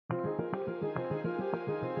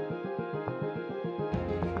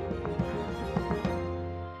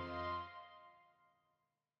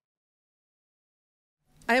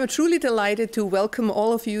I am truly delighted to welcome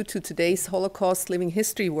all of you to today's Holocaust Living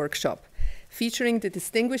History workshop, featuring the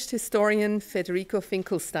distinguished historian Federico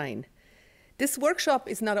Finchelstein. This workshop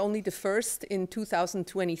is not only the first in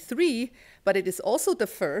 2023, but it is also the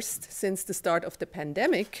first since the start of the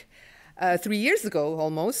pandemic, 3 years ago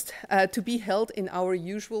almost, to be held in our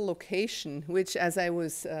usual location, which, as I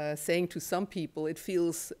was saying to some people, it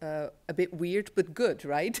feels a bit weird but good,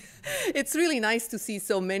 right? It's really nice to see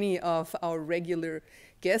so many of our regular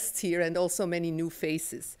guests here and also many new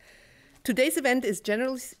faces. Today's event is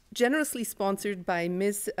generously sponsored by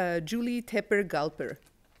Ms. Julie Tepper-Galper.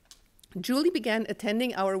 Julie began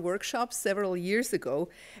attending our workshops several years ago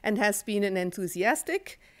and has been an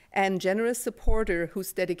enthusiastic and generous supporter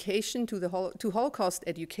whose dedication to Holocaust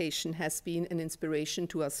education has been an inspiration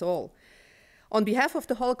to us all. On behalf of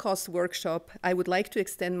the Holocaust workshop, I would like to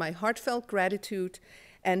extend my heartfelt gratitude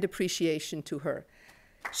and appreciation to her.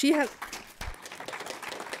 She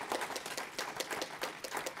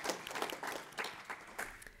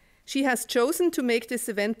has chosen to make this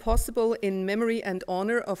event possible in memory and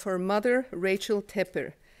honor of her mother, Rachel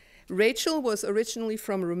Tepper. Rachel was originally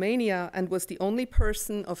from Romania and was the only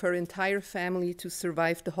person of her entire family to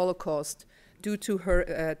survive the Holocaust due to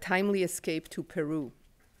her timely escape to Peru.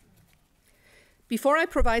 Before I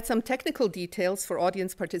provide some technical details for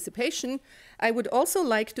audience participation, I would also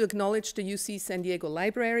like to acknowledge the UC San Diego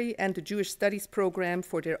Library and the Jewish Studies program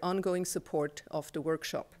for their ongoing support of the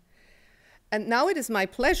workshop. And now it is my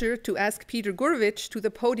pleasure to ask Peter Gurevich to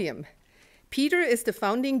the podium. Peter is the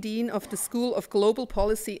founding dean of the School of Global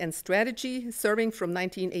Policy and Strategy, serving from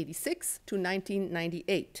 1986 to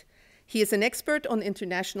 1998. He is an expert on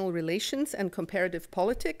international relations and comparative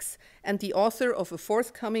politics and the author of a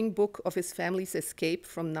forthcoming book of his family's escape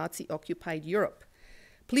from Nazi-occupied Europe.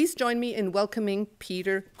 Please join me in welcoming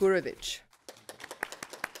Peter Gurevich.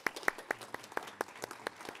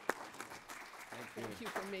 Thank you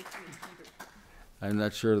for making it, Peter. I'm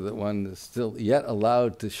not sure that one is still yet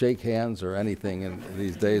allowed to shake hands or anything in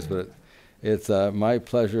these days, but it's my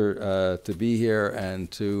pleasure to be here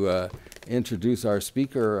and to introduce our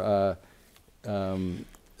speaker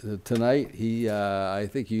tonight. I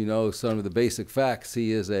think you know some of the basic facts.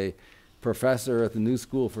 He is a professor at the New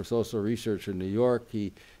School for Social Research in New York.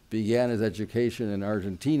 He began his education in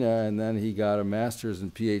Argentina, and then he got a master's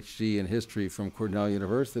and PhD in history from Cornell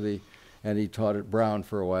University. And he taught at Brown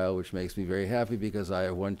for a while, which makes me very happy because I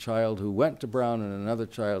have one child who went to Brown and another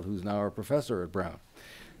child who's now a professor at Brown.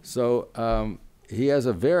 So he has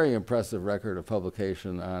a very impressive record of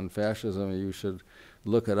publication on fascism. You should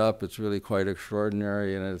look it up. It's really quite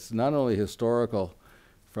extraordinary. And it's not only historical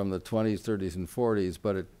from the 20s, 30s, and 40s,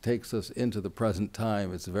 but it takes us into the present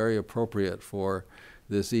time. It's very appropriate for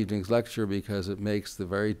this evening's lecture because it makes the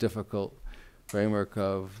very difficult framework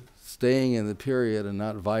of staying in the period and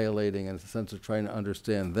not violating in the sense of trying to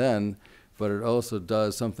understand then, but it also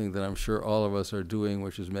does something that I'm sure all of us are doing,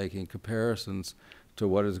 which is making comparisons to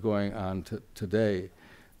what is going on today.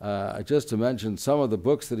 Just to mention some of the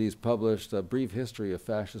books that he's published, A Brief History of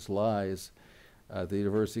Fascist Lies, the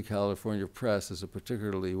University of California Press is a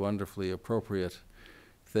particularly wonderfully appropriate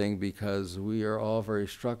thing because we are all very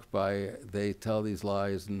struck by they tell these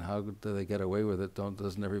lies and how do they get away with it?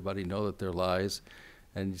 Doesn't everybody know that they're lies?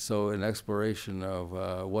 And so an exploration of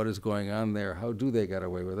what is going on there, how do they get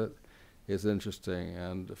away with it, is interesting.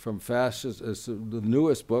 And from Fascist, it's the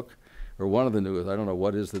newest book, or one of the newest, I don't know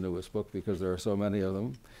what is the newest book because there are so many of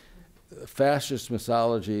them, Fascist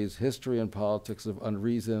Mythologies, History and Politics of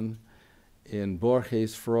Unreason, in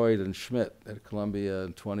Borges, Freud, and Schmidt at Columbia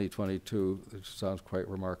in 2022, which sounds quite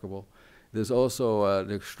remarkable. There's also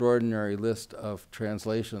an extraordinary list of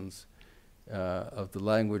translations of the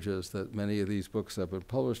languages that many of these books have been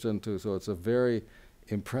published into, so it's a very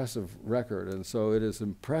impressive record, and so it is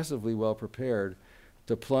impressively well prepared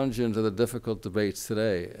to plunge into the difficult debates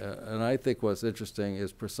today. And I think what's interesting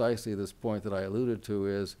is precisely this point that I alluded to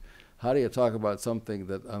is, how do you talk about something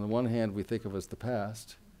that on the one hand we think of as the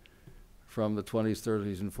past from the 20s,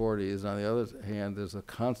 30s, and 40s, and on the other hand there's a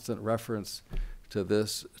constant reference to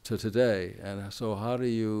this, to today. And so how do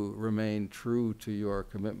you remain true to your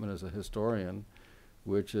commitment as a historian,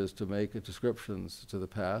 which is to make descriptions to the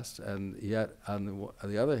past, and yet on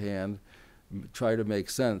the other hand, try to make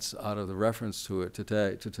sense out of the reference to it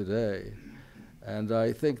today. And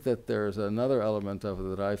I think that there's another element of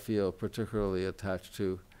it that I feel particularly attached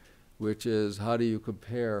to, which is how do you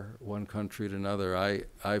compare one country to another? I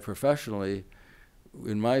professionally,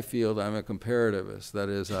 in my field, I'm a comparativist. That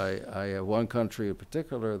is, I have one country in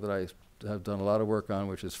particular that I have done a lot of work on,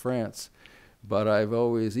 which is France. But I've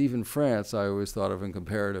always, even France, I always thought of in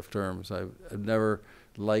comparative terms. I've never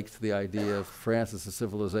liked the idea of France as a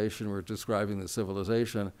civilization. We're describing the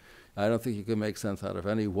civilization. I don't think you can make sense out of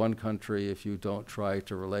any one country if you don't try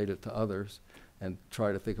to relate it to others and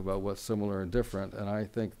try to think about what's similar and different. And I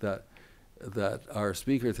think that our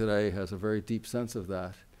speaker today has a very deep sense of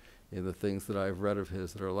that in the things that I've read of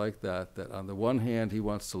his that are like that, that on the one hand he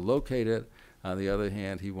wants to locate it, on the other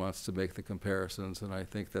hand he wants to make the comparisons, and I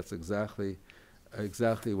think that's exactly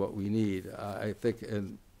what we need. I think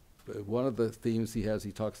in one of the themes he has,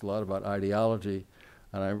 he talks a lot about ideology,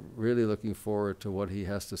 and I'm really looking forward to what he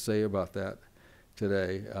has to say about that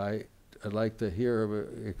today. I'd like to hear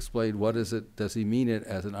him explain what is it, does he mean it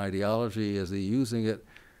as an ideology, is he using it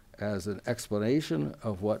as an explanation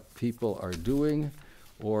of what people are doing,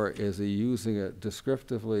 or is he using it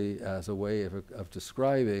descriptively as a way of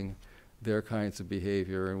describing their kinds of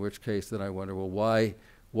behavior, in which case then I wonder, well,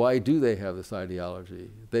 why do they have this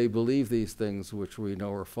ideology? They believe these things which we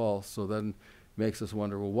know are false, so then makes us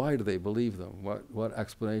wonder, well, why do they believe them? What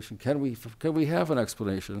explanation? Can we have an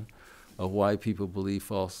explanation of why people believe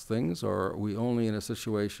false things, or are we only in a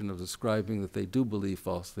situation of describing that they do believe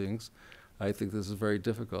false things? I think this is very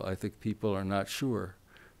difficult. I think people are not sure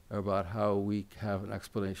about how we have an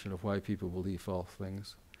explanation of why people believe false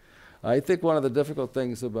things. I think one of the difficult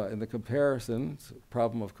things in the comparisons,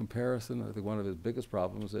 problem of comparison, I think one of his biggest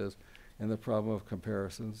problems is, in the problem of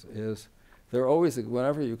comparisons, is there are always,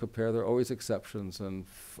 whenever you compare, there are always exceptions and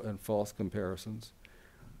false comparisons.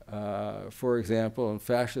 For example, in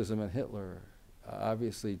fascism and Hitler,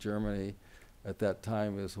 obviously Germany at that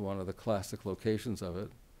time is one of the classic locations of it.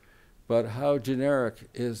 But how generic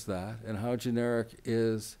is that, and how generic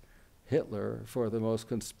is Hitler for the most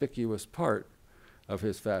conspicuous part of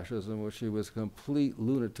his fascism, which he was a complete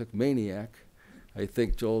lunatic maniac. I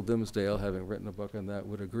think Joel Dimsdale, having written a book on that,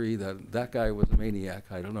 would agree that that guy was a maniac.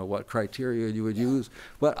 I don't know what criteria you would use,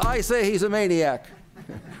 but I say he's a maniac.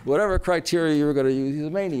 Whatever criteria you were going to use, he's a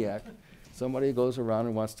maniac. Somebody who goes around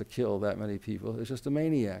and wants to kill that many people is just a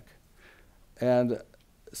maniac. And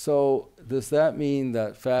so does that mean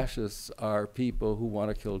that fascists are people who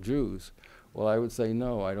want to kill Jews? Well, I would say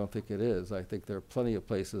no, I don't think it is. I think there are plenty of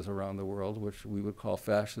places around the world which we would call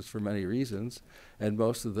fascist for many reasons, and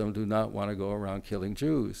most of them do not want to go around killing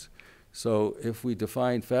Jews. So if we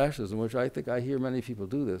define fascism, which I think I hear many people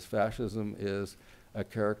do this, fascism is a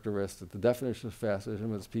characteristic, the definition of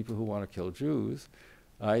fascism is people who want to kill Jews,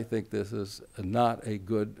 I think this is not a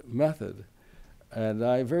good method. And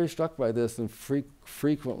I'm very struck by this, and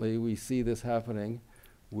frequently we see this happening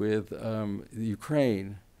with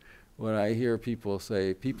Ukraine. When I hear people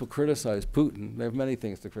say, people criticize Putin, they have many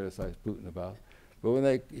things to criticize Putin about, but when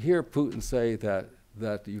they hear Putin say that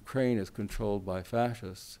Ukraine is controlled by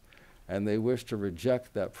fascists, and they wish to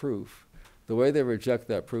reject that proof, the way they reject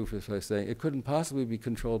that proof is by saying it couldn't possibly be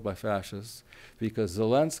controlled by fascists because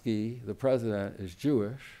Zelensky, the president, is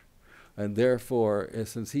Jewish, and therefore,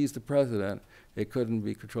 since he's the president, it couldn't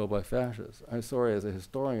be controlled by fascists. I'm sorry, as a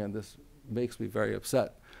historian, this makes me very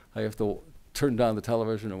upset. I have to turn down the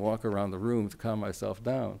television and walk around the room to calm myself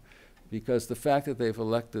down, because the fact that they've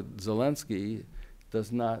elected Zelensky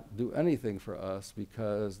does not do anything for us,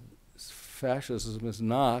 because fascism is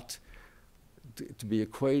not to be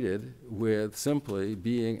equated with simply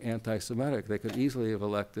being anti-Semitic. They could easily have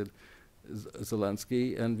elected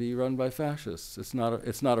Zelensky and be run by fascists. It's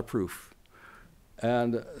not a proof.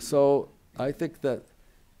 And so I think that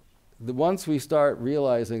once we start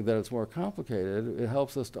realizing that it's more complicated, it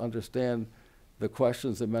helps us to understand the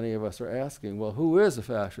questions that many of us are asking. Well, who is a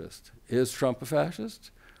fascist? Is Trump a fascist?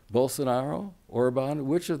 Bolsonaro? Orban?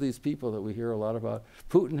 Which of these people that we hear a lot about?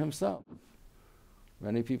 Putin himself.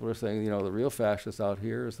 Many people are saying, the real fascist out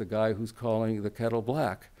here is the guy who's calling the kettle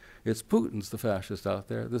black. It's Putin's the fascist out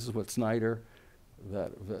there. This is what Snyder,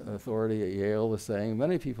 that authority at Yale, is saying.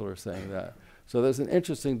 Many people are saying that. So there's an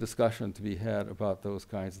interesting discussion to be had about those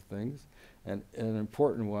kinds of things, and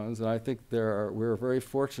important ones. And I think we're very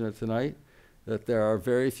fortunate tonight that there are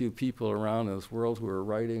very few people around in this world who are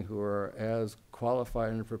writing who are as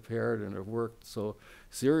qualified and prepared and have worked so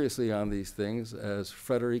seriously on these things as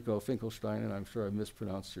Federico Finchelstein, and I'm sure I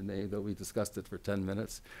mispronounced your name, though we discussed it for 10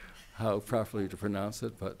 minutes, how properly to pronounce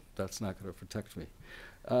it, but that's not going to protect me.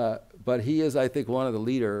 But he is, I think, one of the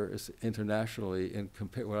leaders internationally in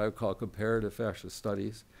what I would call comparative fascist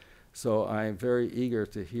studies. So I'm very eager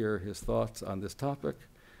to hear his thoughts on this topic.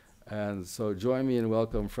 And so join me in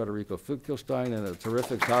welcome Federico Finchelstein and a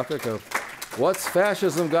terrific topic of what's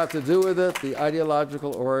fascism got to do with it, the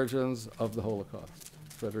ideological origins of the Holocaust.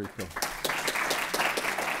 Federico.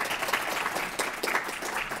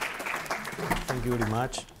 Thank you very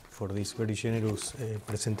much for this very generous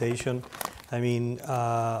presentation. I mean,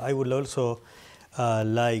 I would also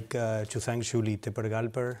To thank Julie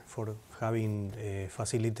Tepper-Galper for having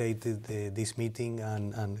facilitated this meeting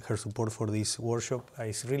and her support for this workshop.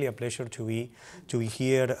 It's really a pleasure to be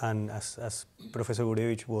here, and as Professor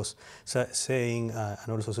Gurevich was saying, and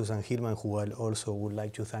also Susan Hillman, who I also would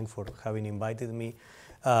like to thank for having invited me.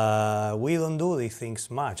 We don't do these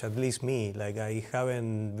things much, at least me. Like, I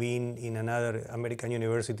haven't been in another American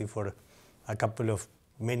university for a couple of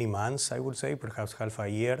many months, I would say, perhaps half a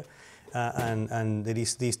year. And there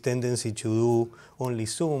is this tendency to do only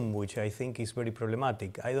Zoom, which I think is very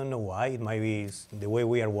problematic. I don't know why. It might be the way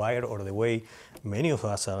we are wired or the way many of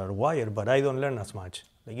us are wired, but I don't learn as much.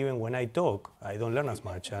 Like, even when I talk, I don't learn as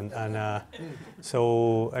much.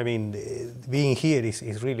 So, I mean, being here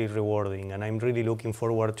is really rewarding, and I'm really looking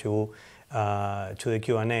forward to the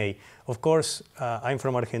Q&A. Of course, I'm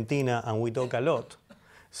from Argentina, and we talk a lot.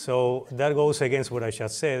 So that goes against what I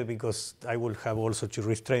just said, because I will have also to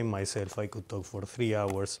restrain myself. I could talk for 3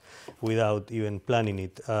 hours without even planning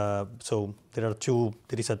it. So there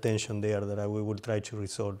is a tension there that we will try to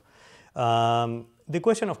resolve. The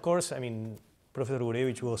question, of course, I mean, Professor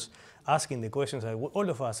Gurevich was asking the questions that all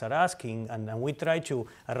of us are asking, and we try to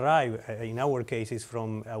arrive, in our cases,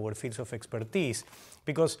 from our fields of expertise,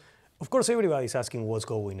 because, of course, everybody is asking what's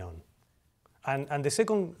going on. And the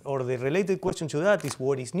second, or the related question to that, is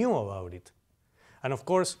what is new about it. And of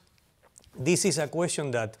course, this is a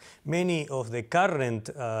question that many of the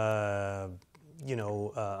current, I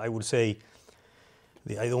would say,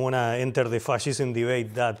 I don't want to enter the fascism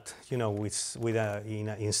debate that,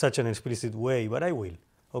 in such an explicit way, but I will.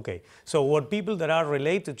 Okay, so what people that are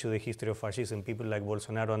related to the history of fascism, people like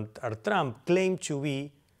Bolsonaro or Trump, claim to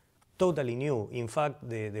be totally new. In fact,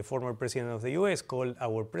 the former president of the US called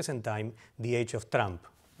our present time the age of Trump.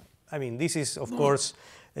 I mean, this is, of course,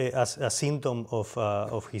 a symptom of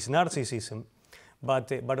his narcissism.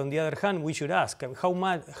 But on the other hand, we should ask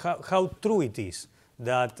how true it is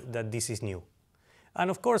that this is new. And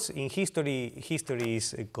of course, in history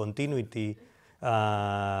is continuity,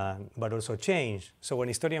 but also change. So an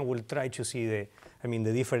historian will try to see the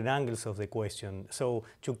different angles of the question. So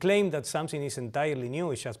to claim that something is entirely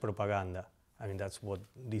new is just propaganda. I mean, that's what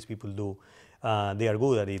these people do. They are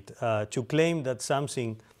good at it. To claim that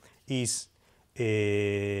something is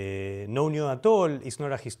no new at all is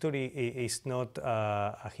not a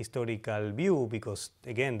historical view, because,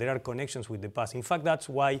 again, there are connections with the past. In fact, that's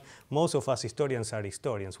why most of us historians are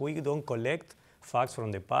historians. We don't collect facts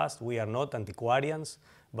from the past. We are not antiquarians,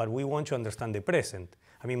 but we want to understand the present.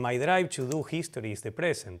 I mean, my drive to do history is the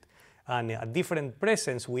present. And at different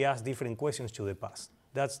presents, we ask different questions to the past.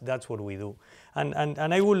 That's what we do. And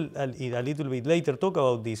I will, a little bit later, talk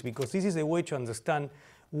about this, because this is a way to understand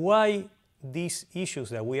why these issues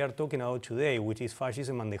that we are talking about today, which is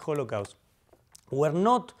fascism and the Holocaust, were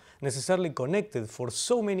not necessarily connected for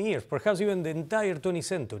so many years, perhaps even the entire 20th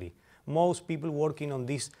century. Most people working on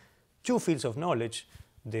these two fields of knowledge,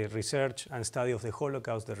 the research and study of the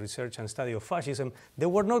Holocaust, the research and study of fascism, they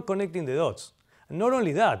were not connecting the dots. And not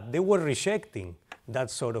only that, they were rejecting that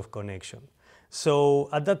sort of connection. So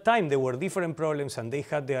at that time, there were different problems, and they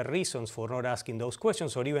had their reasons for not asking those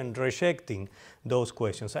questions or even rejecting those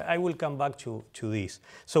questions. I will come back to this.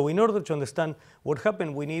 So in order to understand what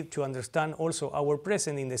happened, we need to understand also our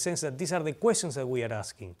present, in the sense that these are the questions that we are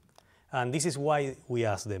asking. And this is why we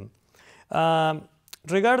ask them.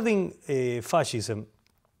 Regarding fascism,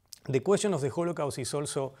 the question of the Holocaust is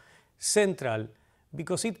also central,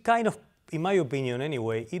 because it kind of, in my opinion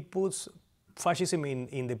anyway, it puts fascism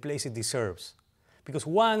in the place it deserves. Because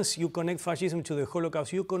once you connect fascism to the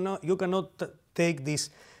Holocaust, you cannot take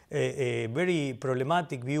this very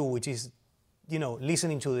problematic view, which is,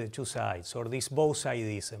 listening to the two sides, or this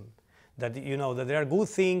both-sidism, that, that there are good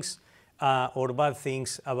things or bad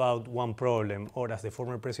things about one problem, or, as the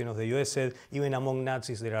former president of the US said, even among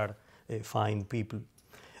Nazis there are fine people.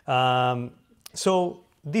 So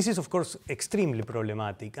this is, of course, extremely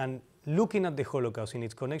problematic. And looking at the Holocaust in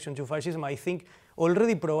its connection to fascism, I think,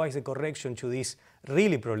 already provides a correction to this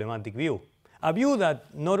really problematic view. A view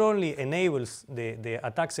that not only enables the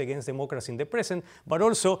attacks against democracy in the present, but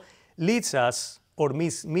also leads us, or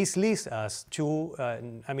misleads us to,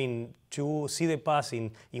 to see the past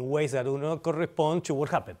in ways that do not correspond to what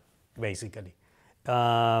happened, basically.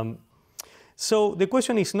 So the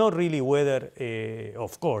question is not really whether,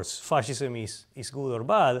 of course, fascism is good or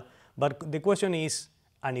bad, but the question is,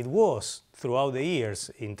 and it was throughout the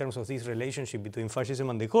years in terms of this relationship between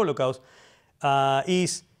fascism and the Holocaust,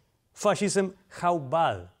 is fascism how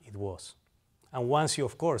bad it was. And once you,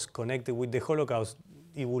 of course, connect it with the Holocaust,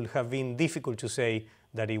 it would have been difficult to say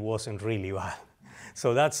that it wasn't really bad.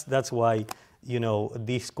 So that's why,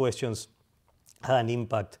 these questions had an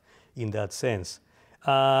impact in that sense.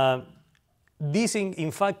 This,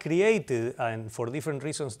 in fact, created, and for different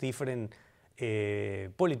reasons, different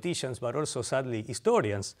politicians, but also, sadly,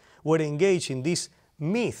 historians, were engaged in this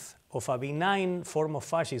myth of a benign form of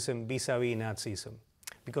fascism vis-a-vis Nazism.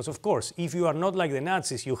 Because, of course, if you are not like the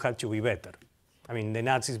Nazis, you had to be better. I mean, the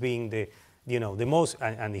Nazis being the most,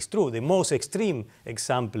 and it's true, the most extreme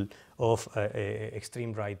example of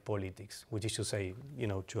extreme right politics, which is to say,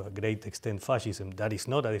 to a great extent, fascism. That is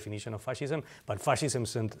not a definition of fascism, but fascism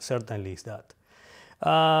certainly is that.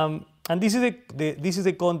 And this is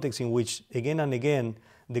the context in which, again and again,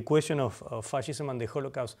 the question of fascism and the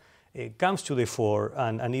Holocaust comes to the fore,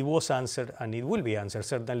 and it was answered, and it will be answered,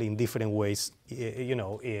 certainly in different ways,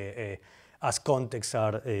 as contexts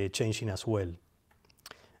are changing as well.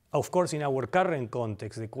 Of course, in our current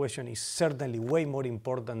context, the question is certainly way more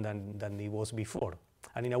important than it was before.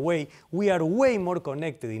 And in a way, we are way more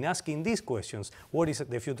connected in asking these questions. What is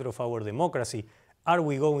the future of our democracy? Are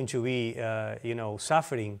we going to be,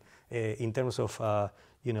 suffering in terms of,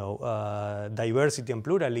 diversity and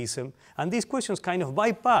pluralism? And these questions kind of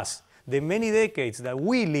bypass the many decades that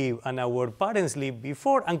we live and our parents lived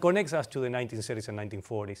before and connects us to the 1930s and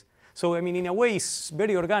 1940s. So, I mean, in a way, it's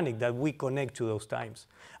very organic that we connect to those times.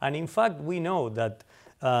 And in fact, we know that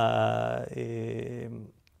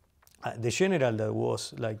the general that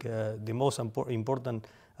was like the most important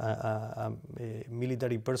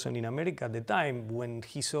military person in America at the time, when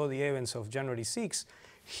he saw the events of January 6th,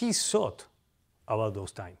 he thought about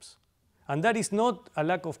those times. And that is not a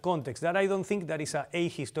lack of context. That I don't think that is an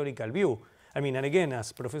ahistorical view. I mean, and again,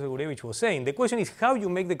 as Professor Gurevich was saying, the question is how you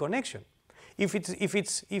make the connection. If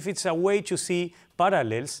it's a way to see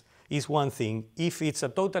parallels, is one thing. If it's a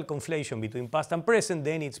total conflation between past and present,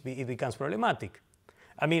 then it becomes problematic.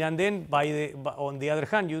 I mean, and then on the other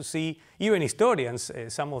hand, you see even historians,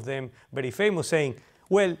 some of them very famous, saying,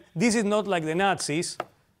 well, this is not like the Nazis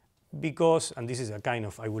because, and this is a kind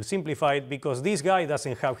of, I will simplify it, because this guy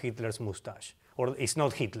doesn't have Hitler's mustache, or it's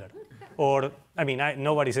not Hitler. Or, I mean,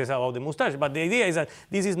 nobody says about the mustache, but the idea is that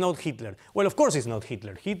this is not Hitler. Well, of course it's not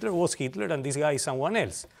Hitler. Hitler was Hitler, and this guy is someone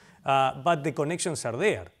else. But the connections are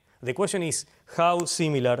there. The question is how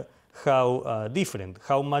similar, how different,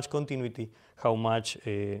 how much continuity, how much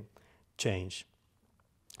change.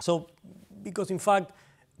 So, because in fact,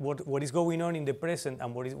 what is going on in the present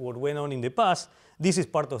and what went on in the past, this is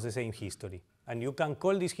part of the same history. And you can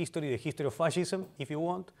call this history the history of fascism, if you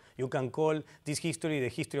want. You can call this history the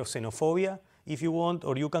history of xenophobia, if you want,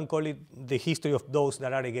 or you can call it the history of those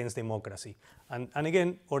that are against democracy. And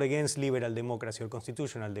again, or against liberal democracy or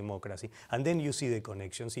constitutional democracy. And then you see the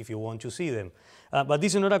connections if you want to see them. But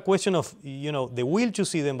this is not a question of the will to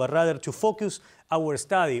see them, but rather to focus our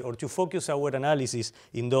study or to focus our analysis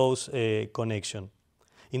in those connections.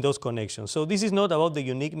 So this is not about the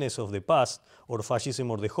uniqueness of the past or fascism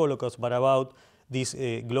or the Holocaust, but about these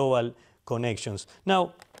global connections.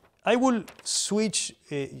 Now, I will switch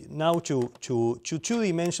now to two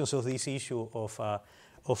dimensions of this issue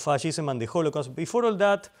of fascism and the Holocaust. Before all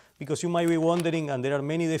that, because you might be wondering, and there are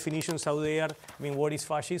many definitions out there, I mean, what is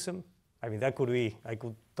fascism? I mean, that could be, I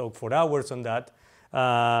could talk for hours on that.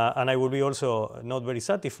 And I will be also not very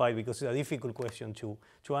satisfied because it's a difficult question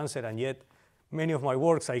to answer, and yet many of my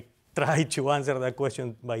works, I try to answer that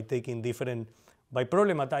question by by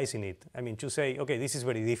problematizing it. I mean, to say, okay, this is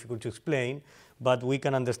very difficult to explain, but we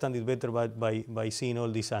can understand it better by seeing all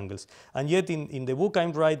these angles. And yet, in the book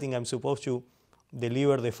I'm writing, I'm supposed to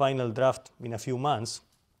deliver the final draft in a few months.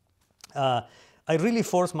 I really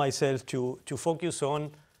forced myself to focus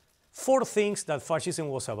on 4 things that fascism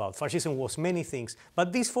was about. Fascism was many things,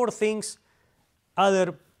 but these 4 things,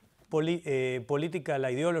 other political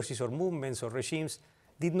ideologies or movements or regimes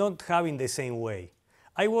did not have in the same way.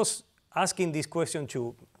 I was asking this question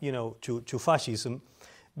to fascism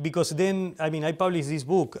because then, I mean, I published this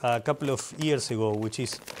book a couple of years ago, which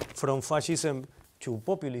is From Fascism to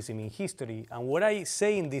Populism in History. And what I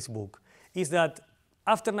say in this book is that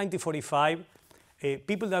after 1945,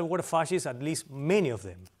 people that were fascists, at least many of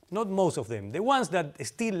them, not most of them, the ones that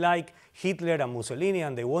still like Hitler and Mussolini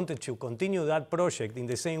and they wanted to continue that project in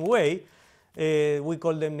the same way, we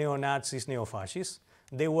call them neo-Nazis, neo-fascists.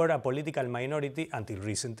 They were a political minority until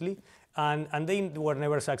recently, and they were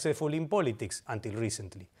never successful in politics until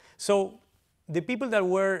recently. So the people that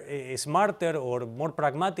were smarter or more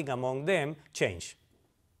pragmatic among them changed.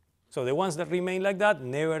 So the ones that remained like that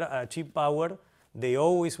never achieved power. They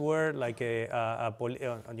always were like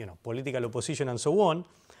political opposition and so on.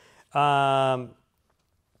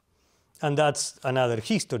 And that's another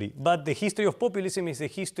history. But the history of populism is the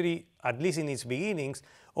history, at least in its beginnings,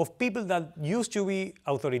 of people that used to be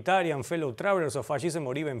authoritarian fellow travelers of fascism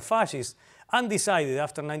or even fascists and decided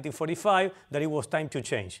after 1945 that it was time to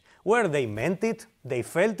change. Whether they meant it, they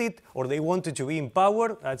felt it, or they wanted to be in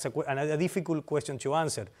power, that's a difficult question to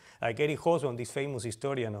answer. Like Eric Hobsbawm, this famous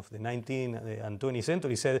historian of the 19th and 20th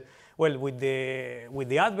century, said, well, with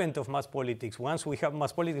the advent of mass politics, once we have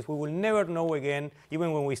mass politics, we will never know again,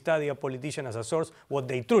 even when we study a politician as a source, what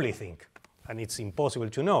they truly think. And it's impossible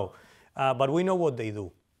to know. But we know what they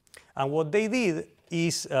do. And what they did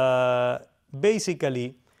is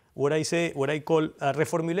basically what I call a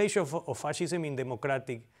reformulation of fascism in a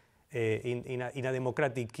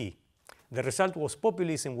democratic key. The result was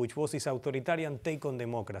populism, which was this authoritarian take on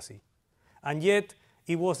democracy. And yet,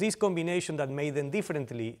 it was this combination that made them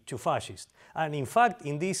differently to fascists. And in fact,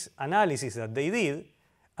 in this analysis that they did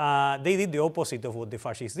the opposite of what the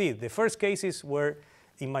fascists did. The first cases were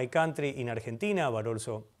in my country, in Argentina, but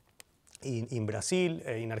also in Brazil,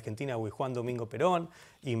 in Argentina with Juan Domingo Perón,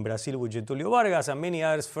 in Brazil with Getulio Vargas, and many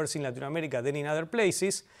others, first in Latin America, then in other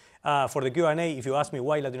places. For the Q&A, if you ask me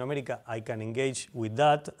why Latin America, I can engage with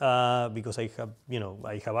that because I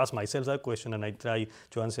have asked myself that question and I try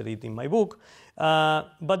to answer it in my book.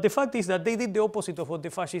 But the fact is that they did the opposite of what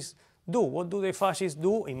the fascists do. What do the fascists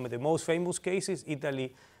do? In the most famous cases,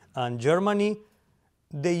 Italy and Germany,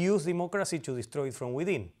 they use democracy to destroy it from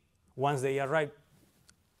within. Once they arrive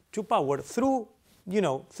to power through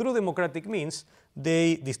democratic means,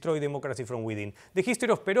 they destroy democracy from within. The history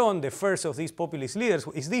of Perón, the first of these populist leaders,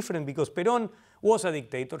 is different because Perón was a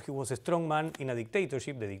dictator. He was a strong man in a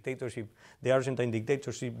dictatorship, the Argentine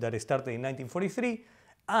dictatorship that started in 1943,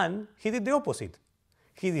 and he did the opposite.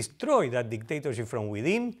 He destroyed that dictatorship from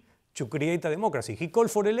within to create a democracy. He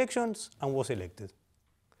called for elections and was elected.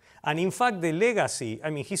 And in fact, the legacy,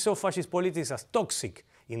 he saw fascist politics as toxic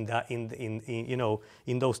in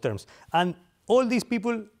those terms. And all these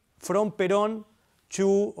people from Perón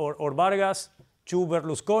or Vargas to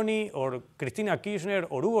Berlusconi or Cristina Kirchner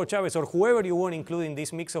or Hugo Chavez or whoever you want, including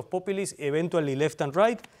this mix of populists, eventually left and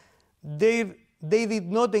right, they did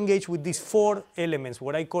not engage with these four elements,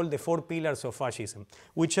 what I call the four pillars of fascism,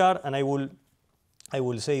 which are, and I will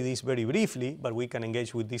say this very briefly, but we can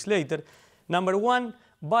engage with this later. Number one,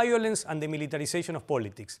 violence and the militarization of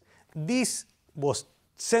politics. This was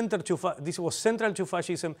central to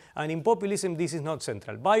fascism, and in populism this is not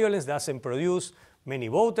central. Violence doesn't produce many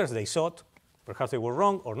voters, they thought, perhaps they were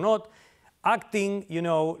wrong or not. Acting,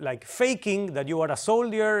 like faking that you are a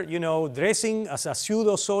soldier, dressing as a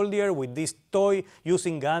pseudo-soldier with this toy,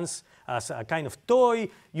 using guns as a kind of toy,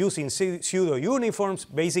 using pseudo-uniforms,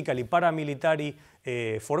 basically paramilitary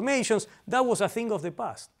formations. That was a thing of the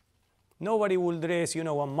past. Nobody will dress,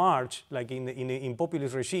 on march, like in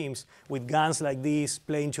populist regimes, with guns like this,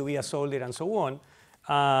 playing to be a soldier and so on,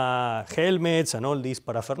 helmets and all this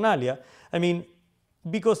paraphernalia.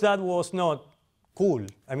 Because that was not cool,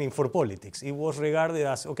 for politics. It was regarded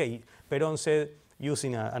as, okay, Perón said,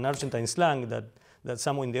 using an Argentine slang that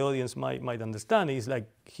someone in the audience might understand, is like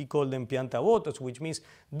he called them piantavotos, which means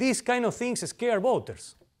these kind of things scare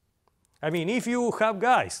voters. If you have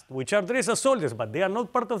guys which are dressed as soldiers, but they are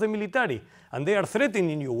not part of the military, and they are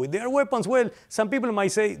threatening you with their weapons, well, some people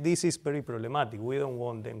might say, this is very problematic. We don't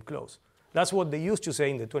want them close. That's what they used to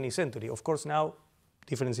say in the 20th century. Of course, now,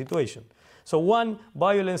 different situation. So one,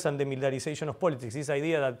 violence and the militarization of politics, this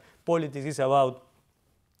idea that politics is about,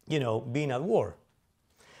 being at war.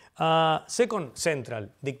 Second, central,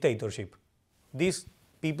 dictatorship. These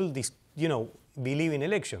people, believe in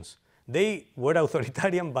elections. They were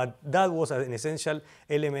authoritarian, but that was an essential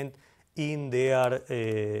element in their,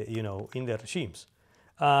 in their regimes.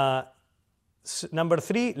 Number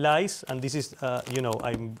three, lies, and this is,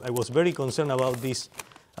 I was very concerned about this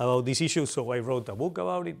issue, so I wrote a book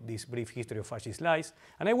about it, this brief history of fascist lies.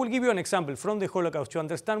 And I will give you an example from the Holocaust to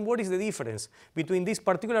understand what is the difference between this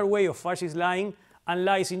particular way of fascist lying and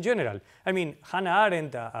lies in general. Hannah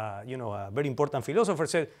Arendt, a very important philosopher,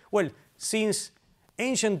 said, well, since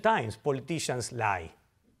ancient times, politicians lie.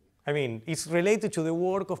 It's related to the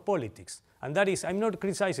work of politics. And that is, I'm not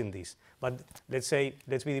criticizing this, but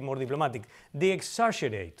let's be more diplomatic. They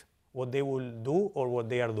exaggerate what they will do or what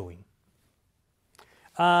they are doing.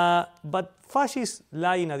 But fascists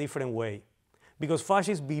lie in a different way, because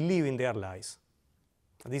fascists believe in their lies.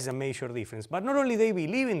 This is a major difference. But not only they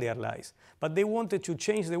believe in their lies, but they wanted to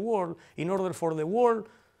change the world in order for the world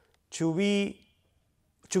to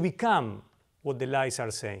become what the lies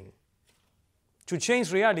are saying. To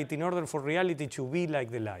change reality in order for reality to be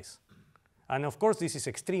like the lies. And of course, this is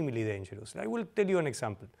extremely dangerous. I will tell you an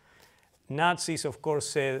example. Nazis, of course,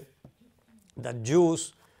 said that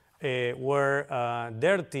Jews were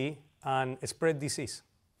dirty and spread disease.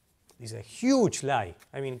 It's a huge lie.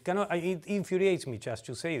 I mean, it infuriates me just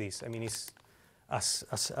to say this. I mean, it's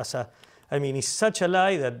it's such a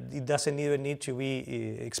lie that it doesn't even need to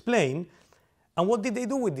be explained. And what did they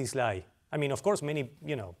do with this lie? I mean, of course, many,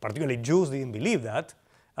 particularly Jews didn't believe that.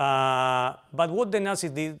 But what the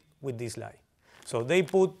Nazis did with this lie? So they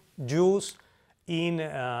put Jews in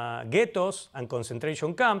ghettos and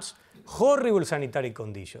concentration camps, horrible sanitary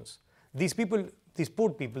conditions. These people, these poor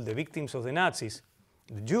people, the victims of the Nazis,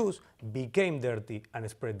 the Jews, became dirty and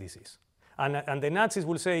spread disease. And the Nazis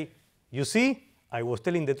will say, you see, I was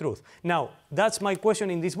telling the truth. Now, that's my question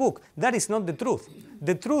in this book. That is not the truth.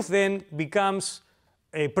 The truth then becomes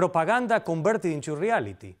a propaganda converted into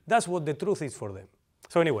reality. That's what the truth is for them.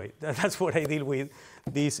 So anyway, that's what I deal with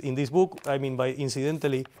this in this book. I mean,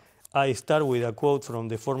 incidentally, I start with a quote from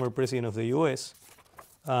the former president of the US,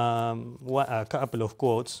 a couple of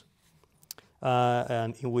quotes,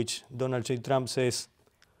 and in which Donald J. Trump says,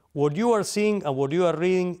 what you are seeing and what you are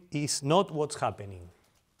reading is not what's happening.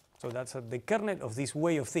 So that's the kernel of this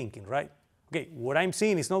way of thinking, right? Okay, what I'm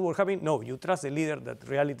seeing is not what's happening. No, you trust the leader that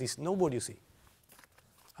reality is not what you see.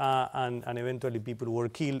 And eventually people were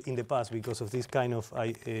killed in the past because of this kind of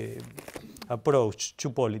approach to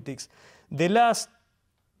politics. The last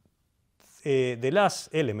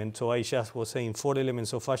element, so I just was saying 4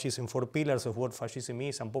 elements of fascism, 4 pillars of what fascism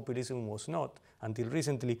is and populism was not until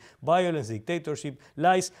recently: violence, dictatorship,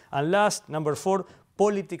 lies, and last, number 4,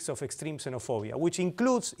 politics of extreme xenophobia, which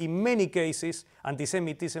includes, in many cases,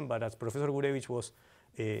 anti-Semitism, but as Professor Gurevich was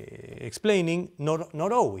explaining,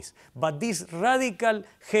 not always. But this radical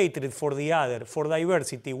hatred for the other, for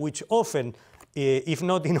diversity, which often, if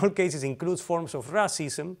not in all cases, includes forms of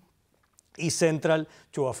racism, is central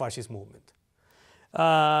to a fascist movement.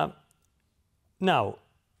 Now,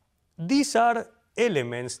 these are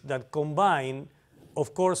elements that combine,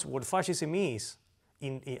 of course, what fascism is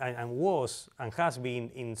and was and has been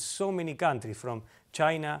in so many countries, from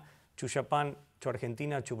China to Japan to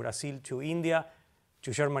Argentina to Brazil to India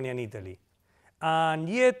to Germany and Italy. And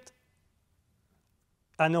yet,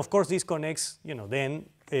 and of course this connects, then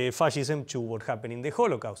fascism to what happened in the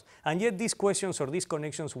Holocaust. And yet these questions or these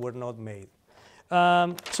connections were not made.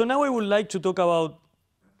 So now I would like to talk about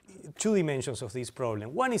 2 dimensions of this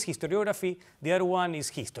problem. One is historiography, the other one is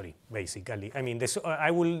history, basically. I mean, I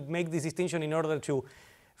will make this distinction in order to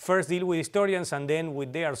first deal with historians and then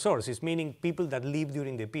with their sources, meaning people that lived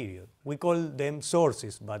during the period. We call them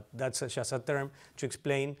sources, but that's just a term to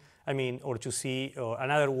explain, or to see, or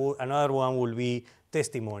another one will be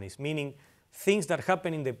testimonies, meaning things that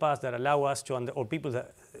happen in the past that allow us to, or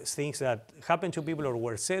things that happen to people or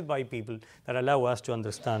were said by people that allow us to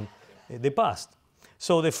understand the past.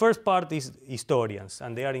 So the first part is historians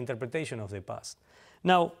and their interpretation of the past.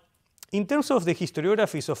 Now, in terms of the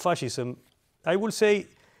historiographies of fascism, I will say,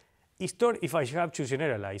 if I have to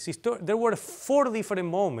generalize, there were 4 different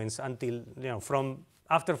moments until, from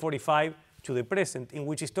after 45 to the present, in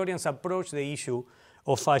which historians approach the issue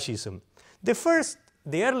of fascism. The first,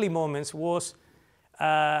 the early moments, was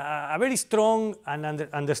a very strong and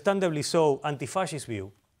understandably so anti-fascist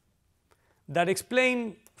view that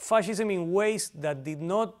explained fascism in ways that did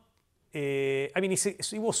not, it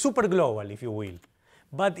was super global, if you will,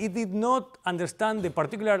 but it did not understand the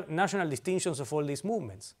particular national distinctions of all these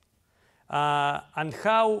movements. And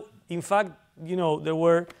how, in fact, there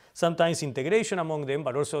were sometimes integration among them,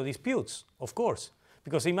 but also disputes, of course.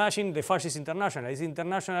 Because imagine the Fascist International. It's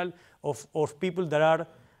international of people that are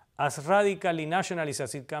as radically nationalist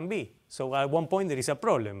as it can be. So at one point there is a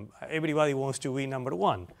problem. Everybody wants to be number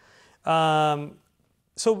 1.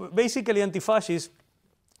 So basically anti-fascists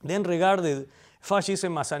then regarded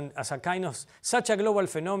fascism as a kind of such a global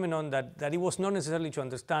phenomenon that it was not necessarily to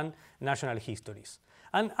understand national histories.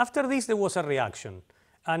 And after this there was a reaction.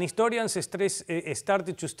 And historians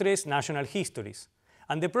started to stress national histories.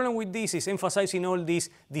 And the problem with this is emphasizing all these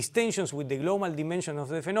distinctions with the global dimension of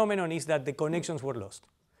the phenomenon is that the connections were lost.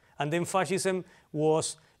 And then fascism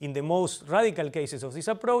was, in the most radical cases of this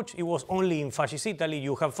approach, it was only in fascist Italy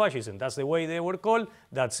you have fascism. That's the way they were called,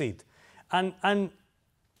 that's it. And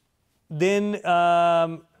then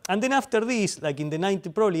after this, like in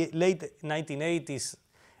the probably late 1980s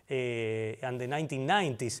and the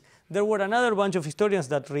 1990s, there were another bunch of historians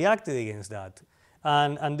that reacted against that.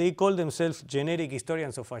 And they called themselves generic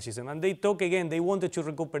historians of fascism. And they talk again, they wanted to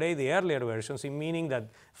recuperate the earlier versions, in meaning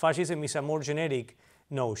that fascism is a more generic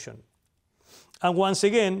notion. And once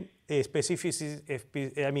again,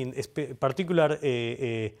 particular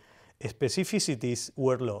specificities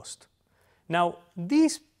were lost. Now,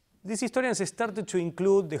 these historians started to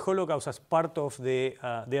include the Holocaust as part of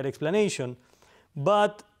their explanation,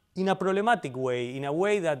 but in a problematic way, in a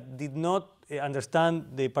way that did not understand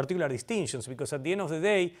the particular distinctions, because at the end of the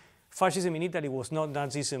day, fascism in Italy was not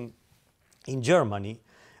Nazism in Germany.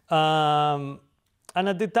 And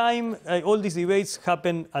at the time, all these debates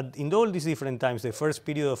happened in all these different times, the first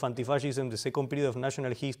period of anti-fascism, the second period of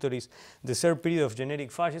national histories, the third period of generic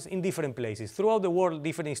fascism, in different places. Throughout the world,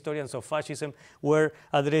 different historians of fascism were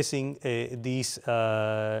addressing these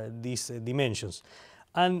dimensions.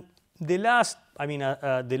 And the last,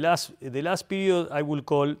 the last period I will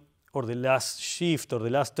call, or the last shift or the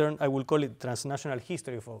last turn, I will call it transnational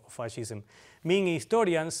history of fascism. Meaning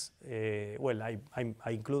historians, well, I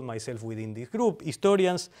include myself within this group,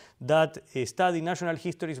 historians that study national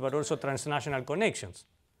histories but also transnational connections.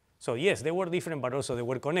 So yes, they were different, but also they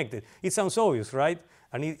were connected. It sounds obvious, right?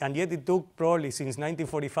 And yet it took probably since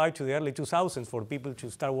 1945 to the early 2000s for people to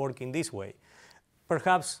start working this way.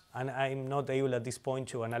 Perhaps, and I'm not able at this point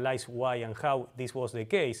to analyze why and how this was the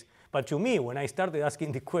case, but to me, when I started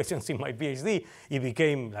asking the questions in my PhD, it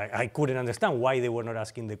became like I couldn't understand why they were not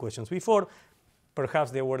asking the questions before.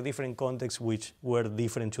 Perhaps there were different contexts which were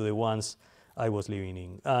different to the ones I was living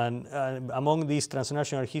in. And among these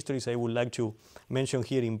transnational histories, I would like to mention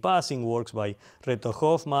here in passing works by Reto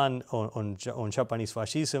Hoffman on Japanese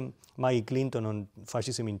fascism, Maggie Clinton on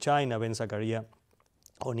fascism in China, Ben Zakaria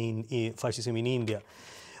on fascism in India.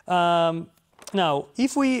 Now,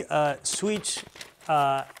 if we switch,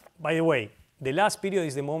 by the way, the last period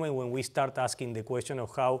is the moment when we start asking the question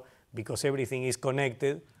of how, because everything is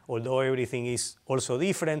connected, although everything is also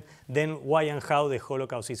different, then why and how the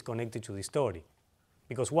Holocaust is connected to the story.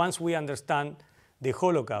 Because once we understand the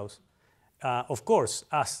Holocaust, of course,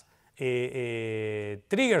 as a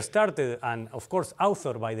trigger started and, of course,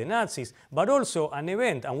 authored by the Nazis, but also an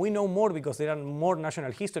event, and we know more because there are more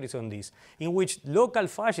national histories on this, in which local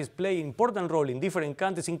fascists play an important role in different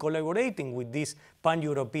countries in collaborating with this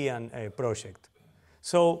pan-European project.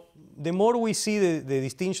 So the more we see the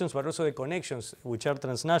distinctions, but also the connections, which are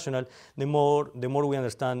transnational, the more we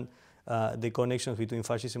understand the connections between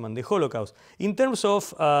fascism and the Holocaust. In terms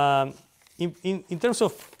of in terms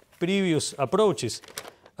of previous approaches,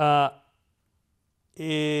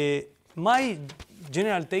 my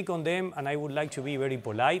general take on them, and I would like to be very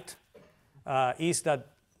polite, is that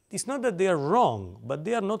it's not that they are wrong, but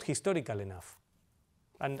they are not historical enough.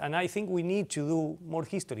 And I think we need to do more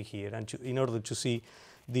history here and in order to see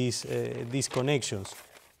these connections.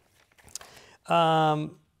 I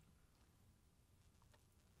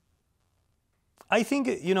think,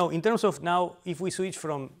 in terms of now, if we switch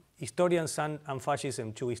from historians and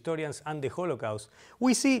fascism to historians and the Holocaust,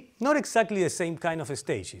 we see not exactly the same kind of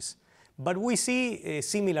stages, but we see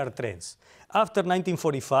similar trends. After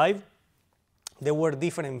 1945, there were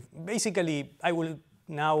different, basically, I will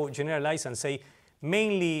now generalize and say,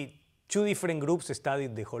 mainly two different groups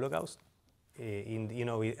studied the Holocaust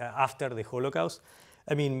after the Holocaust.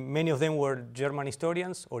 I mean, many of them were German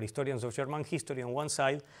historians or historians of German history on one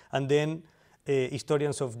side, and then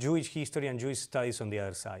historians of Jewish history and Jewish studies on the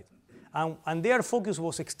other side. And their focus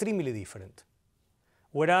was extremely different.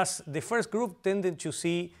 Whereas the first group tended to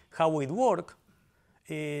see how it worked,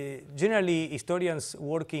 generally historians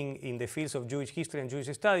working in the fields of Jewish history and Jewish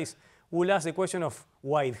studies will ask the question of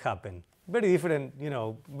why it happened. Very different,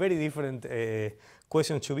 very different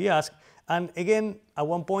questions to be asked. And again, at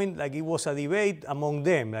one point, like it was a debate among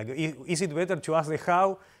them. Like, is it better to ask the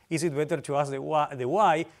how? Is it better to ask the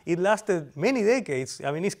why? It lasted many decades.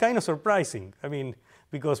 I mean, it's kind of surprising. I mean,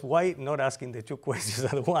 because why not asking the two questions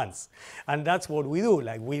at once? And that's what we do.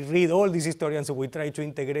 Like, we read all these historians and we try to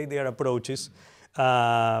integrate their approaches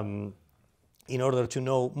in order to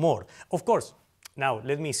know more. Of course, now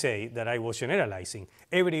let me say that I was generalizing.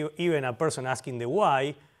 Even a person asking the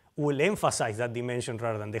why will emphasize that dimension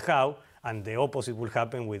rather than the how, and the opposite will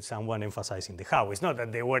happen with someone emphasizing the how. It's not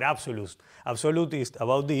that they were absolutist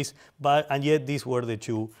about this, and yet these were the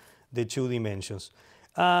two dimensions.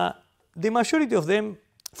 The majority of them,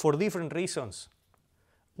 for different reasons,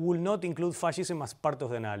 will not include fascism as part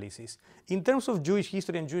of the analysis. In terms of Jewish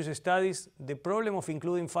history and Jewish studies, the problem of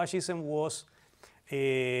including fascism was,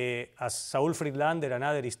 as Saul Friedlander and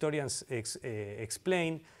other historians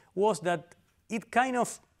explain, was that it kind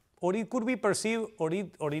of, or it could be perceived, or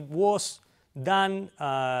it was done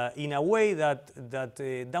in a way that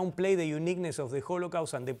downplayed the uniqueness of the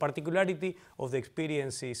Holocaust and the particularity of the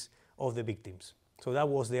experiences of the victims. So that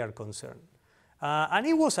was their concern. And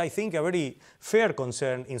it was, I think, a very fair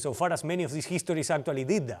concern insofar as many of these histories actually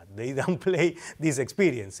did that. They downplay these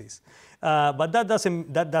experiences. But that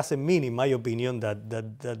doesn't mean, in my opinion,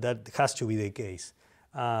 that has to be the case.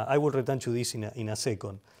 I will return to this in a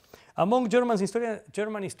second. Among German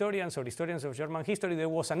historians or historians of German history, there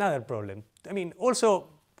was another problem. I mean, also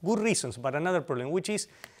good reasons, but another problem, which is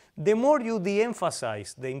the more you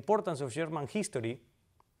de-emphasize the importance of German history,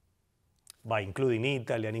 by including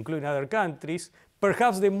Italy and including other countries,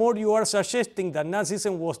 perhaps the more you are suggesting that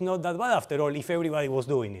Nazism was not that bad after all if everybody was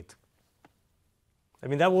doing it. I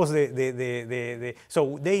mean, that was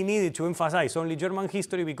so they needed to emphasize only German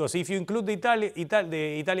history, because if you include the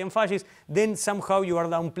Italian fascists, then somehow you are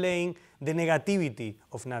downplaying the negativity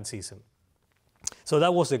of Nazism. So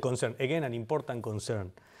that was the concern, again, an important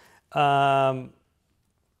concern.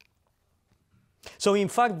 So in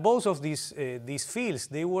fact, both of these fields,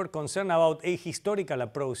 they were concerned about ahistorical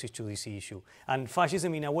approaches to this issue. And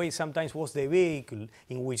fascism, in a way, sometimes was the vehicle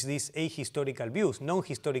in which these ahistorical views,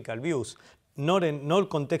 non-historical views, not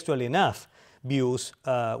contextual enough views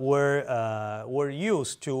were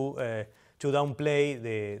used to downplay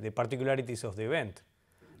the particularities of the event.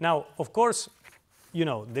 Now, of course, you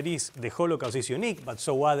know, the Holocaust is unique, but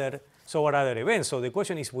so are other events. So the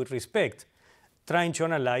question is, with respect, trying to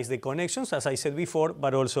analyze the connections, as I said before,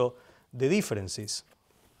 but also the differences.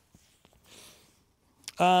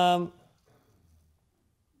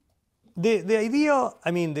 The idea,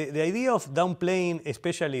 I mean, the idea of downplaying,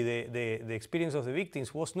 especially the experience of the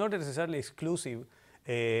victims, was not necessarily exclusive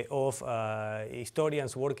of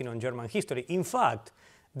historians working on German history. In fact,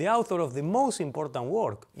 the author of the most important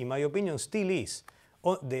work, in my opinion, still is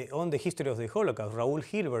on the history of the Holocaust, Raoul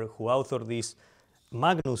Hilberg, who authored this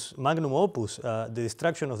magnum opus, The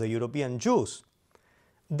Destruction of the European Jews,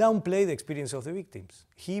 downplayed the experience of the victims.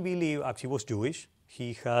 He believed, he was Jewish,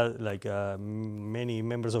 he had like many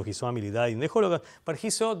members of his family died in the Holocaust, but he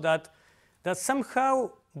thought that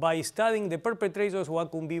somehow by studying the perpetrators one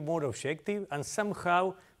could be more objective, and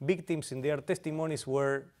somehow victims in their testimonies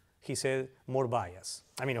were, he said, more biased.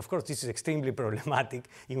 I mean, of course, this is extremely problematic.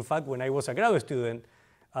 In fact, when I was a graduate student,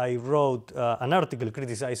 I wrote an article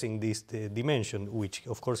criticizing this dimension, which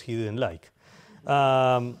of course he didn't like.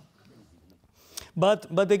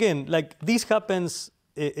 But again, like this happens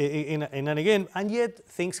and again, and yet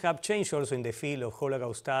things have changed also in the field of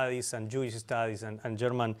Holocaust studies and Jewish studies and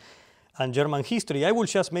German history. I will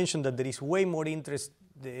just mention that there is way more interest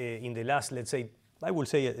in the last, let's say, I will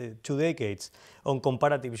say 2 decades on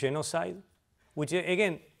comparative genocide, which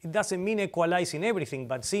again, it doesn't mean equalizing everything,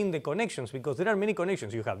 but seeing the connections, because there are many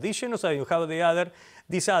connections. You have this genocide, you have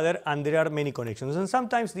this other, and there are many connections. And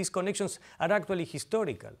sometimes these connections are actually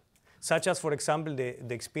historical, such as, for example,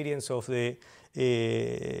 the experience of the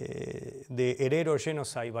Herero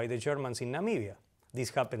genocide by the Germans in Namibia. This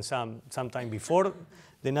happened sometime before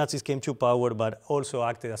the Nazis came to power, but also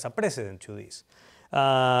acted as a precedent to this.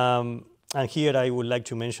 And here I would like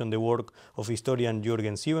to mention the work of historian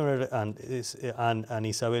Jürgen Siebener and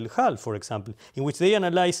Isabel Hall, for example, in which they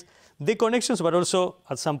analyze the connections, but also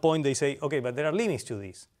at some point they say, okay, but there are limits to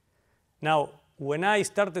this. Now, when I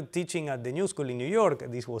started teaching at the New School in New York,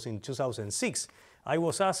 this was in 2006, I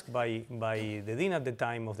was asked by the dean at the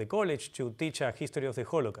time of the college to teach a history of the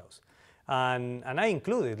Holocaust. And I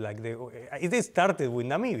included, like, it started with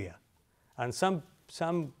Namibia. And some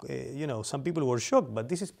people were shocked, but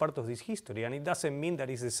this is part of this history, and it doesn't mean that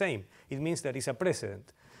it's the same. It means that it's a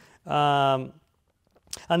precedent. And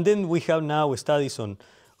then we have now studies on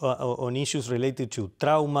issues related to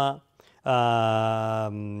trauma,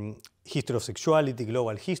 history of sexuality,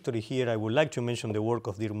 global history. Here I would like to mention the work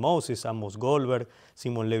of Dirk Moses, Amos Goldberg,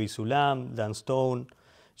 Simon Levi-Sulam, Dan Stone,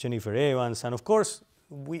 Jennifer Evans, and of course,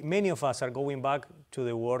 many of us are going back to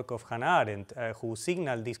the work of Hannah Arendt, who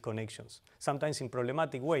signaled these connections, sometimes in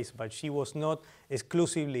problematic ways, but she was not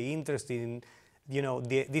exclusively interested in,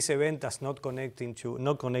 this event as not connected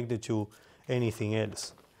to anything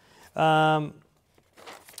else.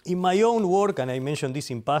 In my own work, and I mentioned this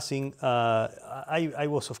in passing, I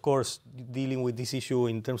was, of course, dealing with this issue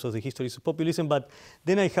in terms of the history of populism, but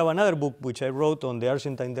then I have another book which I wrote on the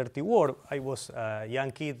Argentine Dirty War. I was a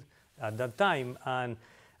young kid at that time, and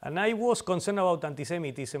I was concerned about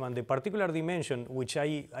anti-Semitism and the particular dimension, which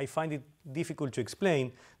I find it difficult to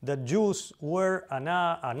explain, that Jews were and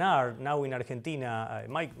are now in Argentina,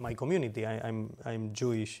 my community, I'm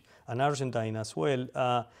Jewish and Argentine as well,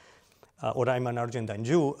 or I'm an Argentine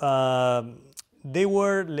Jew, they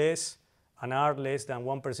were less and are less than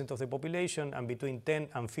 1% of the population, and between 10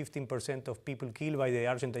 and 15% of people killed by the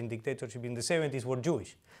Argentine dictatorship in the 70s were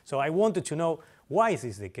Jewish. So I wanted to know, why is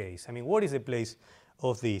this the case? I mean, what is the place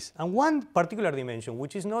of this? And one particular dimension,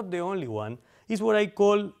 which is not the only one, is what I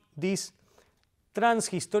call these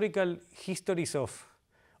transhistorical histories of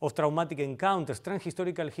traumatic encounters,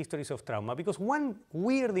 transhistorical histories of trauma. Because one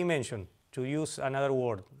weird dimension, to use another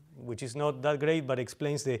word, which is not that great but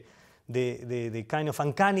explains the the kind of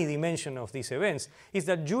uncanny dimension of these events, is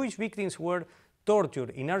that Jewish victims were tortured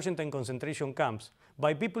in Argentine concentration camps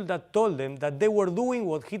by people that told them that they were doing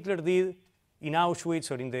what Hitler did in Auschwitz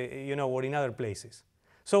or in the, or in other places.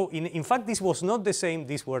 So in fact, this was not the same.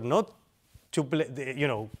 These were not two,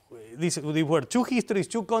 these were two histories,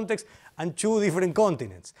 two contexts, and two different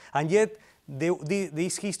continents. And yet,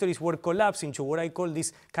 these histories were collapsed into what I call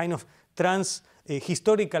this kind of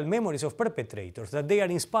historical memories of perpetrators, that they are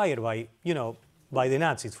inspired by, by the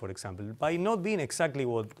Nazis, for example, by not being exactly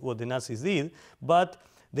what the Nazis did, but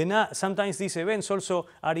sometimes these events also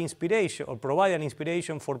are inspiration or provide an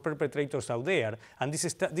inspiration for perpetrators out there, and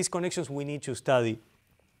these connections we need to study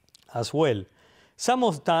as well.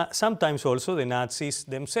 Sometimes also the Nazis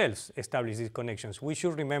themselves establish these connections. We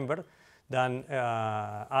should remember that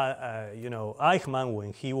Eichmann,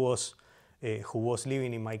 when he was who was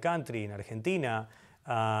living in my country, in Argentina,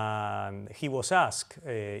 he was asked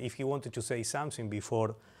if he wanted to say something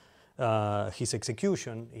before his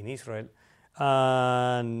execution in Israel.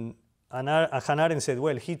 And Hannah Arendt said,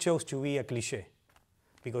 well, he chose to be a cliché,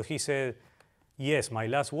 because he said, yes, my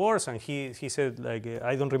last words, and he said, like,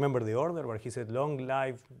 I don't remember the order, but he said, long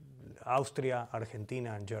live Austria,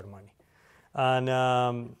 Argentina, and Germany.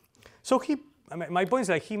 And so my point is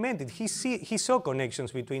that he meant it. He saw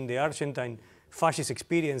connections between the Argentine fascist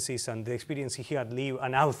experiences and the experience he had lived,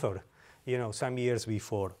 an author, some years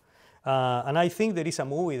before. And I think there is a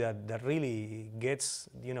movie that really gets,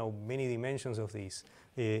 many dimensions of this,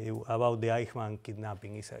 about the Eichmann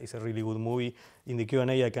kidnapping. It's a really good movie. In the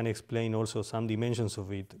Q&A, I can explain also some dimensions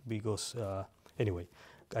of it, because, anyway,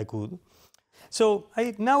 I could. So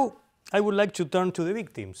now I would like to turn to the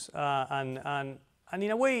victims. And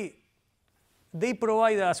in a way, they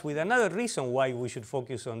provide us with another reason why we should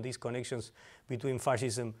focus on these connections between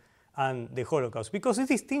fascism and the Holocaust. Because these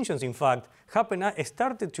distinctions, in fact,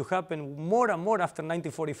 started to happen more and more after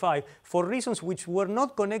 1945 for reasons which were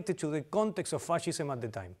not connected to the context of fascism at the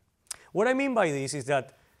time. What I mean by this is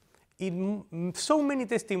that in so many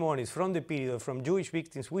testimonies from the period, from Jewish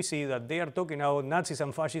victims, we see that they are talking about Nazis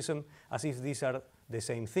and fascism as if these are the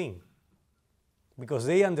same thing, because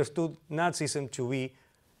they understood Nazism to be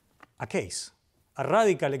a case, a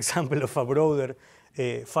radical example of a broader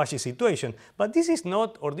fascist situation. But this is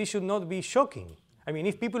not, or this should not be shocking. I mean,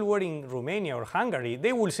 if people were in Romania or Hungary,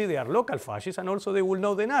 they will see their local fascists, and also they will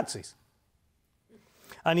know the Nazis.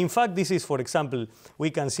 And in fact, this is, for example, we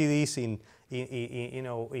can see this in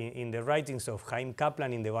the writings of Chaim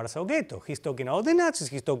Kaplan in the Warsaw Ghetto. He's talking about the Nazis,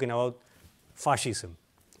 he's talking about fascism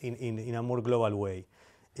in a more global way.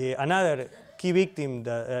 Another key victim,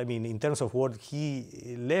 that, in terms of what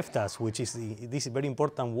he left us, which is this very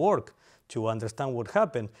important work to understand what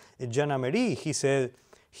happened, Jean Amery, he said,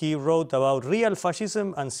 he wrote about real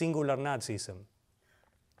fascism and singular Nazism.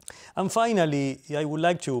 And finally, I would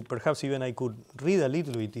like to, perhaps even I could read a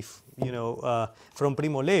little bit, if, from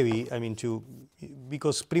Primo Levi,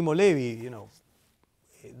 because Primo Levi,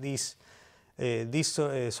 this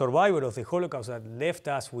survivor of the Holocaust that left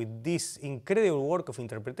us with this incredible work of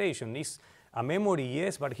interpretation. Is a memory,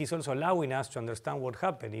 yes, but he's also allowing us to understand what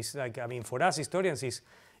happened. It's like, for us historians,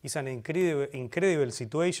 it's an incredible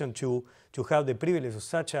situation to have the privilege of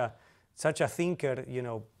such a thinker,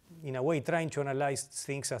 in a way trying to analyze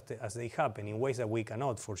things as they happen in ways that we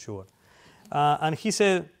cannot, for sure. And he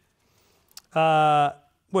said,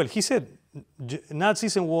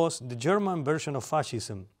 Nazism was the German version of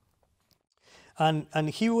fascism. And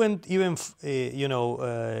he went even,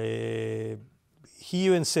 he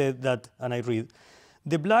even said that, and I read,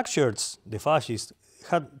 the black shirts, the fascists,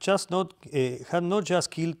 had not just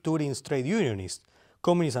killed Turin's trade unionists,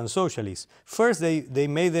 communists and socialists. First, they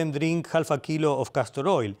made them drink half a kilo of castor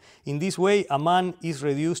oil. In this way, a man is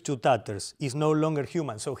reduced to tatters, is no longer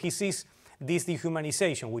human. So he sees this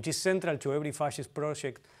dehumanization, which is central to every fascist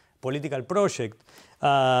project, political project,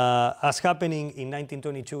 as happening in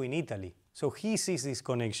 1922 in Italy. So he sees these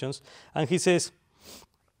connections, and he says,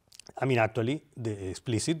 actually,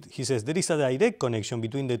 explicit, he says, there is a direct connection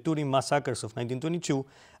between the Turin massacres of 1922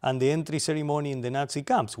 and the entry ceremony in the Nazi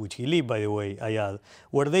camps, which he lived, by the way, I add,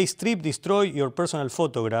 where they strip, destroy your personal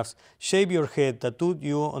photographs, shave your head, tattoo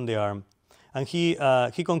you on the arm. And he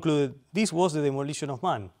concluded, this was the demolition of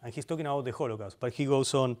man. And he's talking about the Holocaust, but he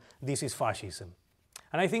goes on, this is fascism.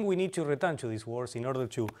 And I think we need to return to these words in order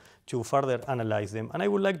to further analyze them. And I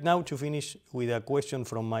would like now to finish with a question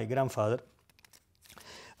from my grandfather,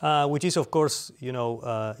 which is, of course,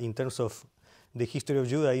 in terms of the history of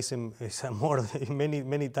Judaism, is a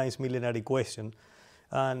many times millenary question.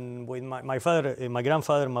 And with my my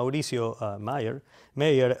grandfather Mauricio Meyer,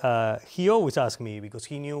 he always asked me, because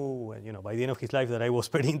he knew, by the end of his life, that I was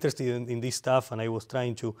very interested in this stuff, and I was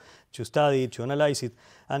trying to study it, to analyze it.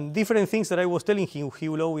 And different things that I was telling him, he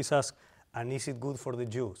will always ask, and is it good for the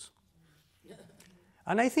Jews?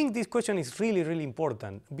 And I think this question is really, really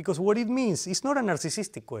important, because what it means is not a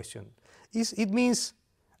narcissistic question. It means,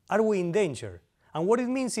 are we in danger? And what it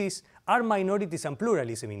means is, are minorities and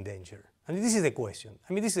pluralism in danger? And this is the question.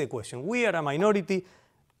 This is the question. We are a minority.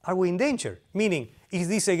 Are we in danger? Meaning, is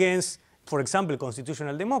this against, for example,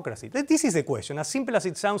 constitutional democracy? This is the question. As simple as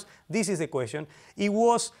it sounds, this is the question. It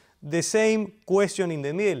was the same question in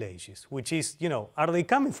the Middle Ages, which is, are they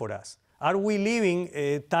coming for us? Are we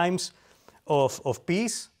living times of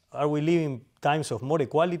peace? Are we living times of more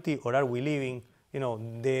equality? Or are we living,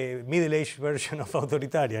 the Middle-aged version of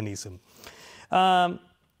authoritarianism?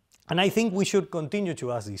 And I think we should continue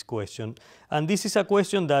to ask this question. And this is a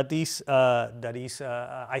question that is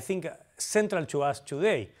I think, central to us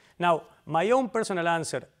today. Now, my own personal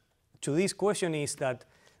answer to this question is that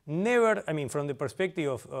never, from the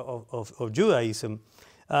perspective of Judaism,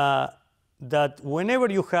 that whenever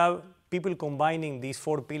you have people combining these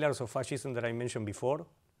 4 pillars of fascism that I mentioned before,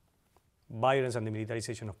 violence and the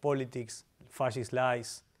militarization of politics, fascist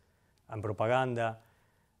lies and propaganda,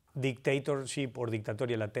 dictatorship or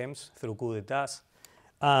dictatorial attempts through coup d'etats,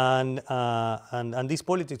 and this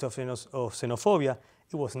politics of xenophobia,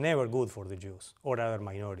 it was never good for the Jews or other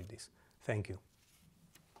minorities. Thank you.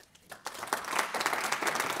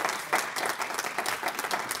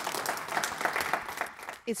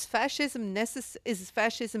 Is fascism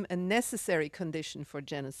a necessary condition for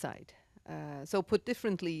genocide? So put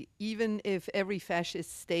differently, even if every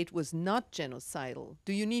fascist state was not genocidal,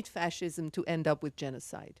 do you need fascism to end up with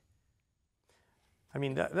genocide?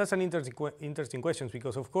 That's an interesting question,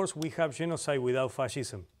 because of course we have genocide without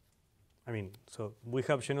fascism. So we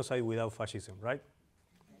have genocide without fascism, right?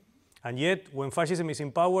 And yet, when fascism is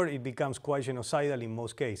in power, it becomes quite genocidal in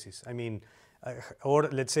most cases. Or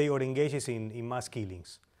let's say, or engages in mass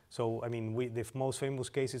killings. So, the most famous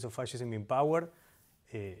cases of fascism in power,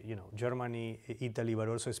 Germany, Italy, but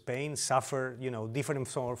also Spain, suffer, different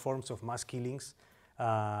forms of mass killings,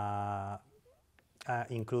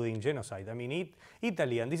 including genocide.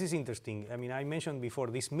 Italy, and this is interesting. I mentioned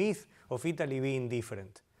before this myth of Italy being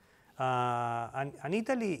different. And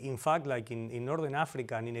Italy, in fact, like in Northern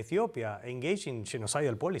Africa and in Ethiopia, engaged in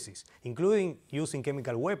genocidal policies, including using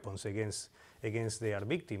chemical weapons against their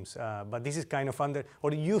victims. But this is kind of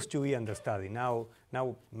or it used to be under study. Now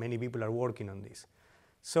many people are working on this.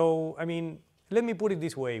 So, let me put it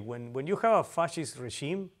this way. When you have a fascist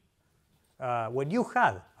regime, when you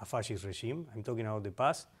had a fascist regime, I'm talking about the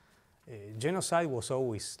past, genocide was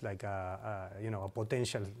always like a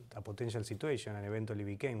potential situation, and eventually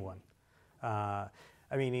became one.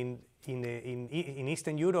 In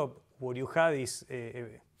Eastern Europe, what you had is,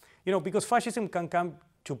 because fascism can come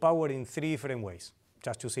to power in 3 different ways,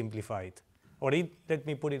 just to simplify it. Or let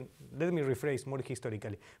me rephrase more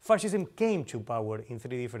historically. Fascism came to power in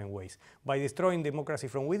 3 different ways: by destroying democracy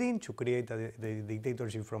from within to create the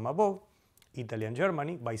dictatorship from above, Italy and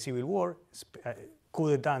Germany; by civil war, coup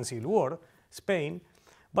d'etat and civil war, Spain;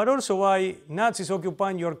 but also by Nazis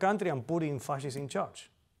occupying your country and putting fascists in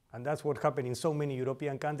charge. And that's what happened in so many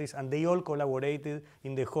European countries, and they all collaborated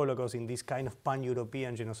in the Holocaust in this kind of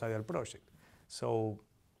pan-European genocidal project. So,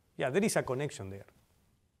 yeah, there is a connection there.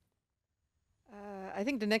 I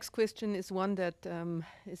think the next question is one that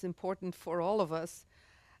is important for all of us.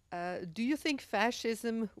 Do you think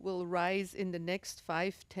fascism will rise in the next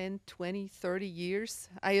 5, 10, 20, 30 years?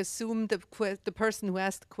 I assume the person who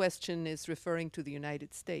asked the question is referring to the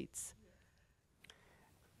United States.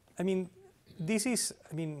 This is,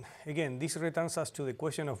 again, this returns us to the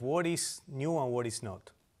question of what is new and what is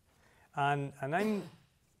not. And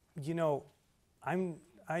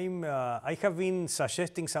I have been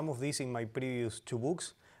suggesting some of this in my previous 2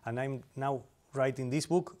 books, and I'm now writing this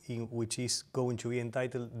book, which is going to be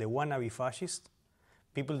entitled The Wannabe Fascist.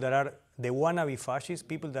 People that are the wannabe fascists,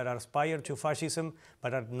 people that aspire to fascism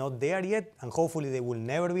but are not there yet, and hopefully they will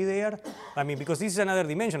never be there. Because this is another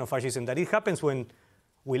dimension of fascism, that it happens when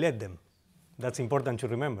we let them. That's important to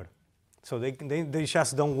remember. So they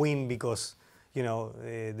just don't win because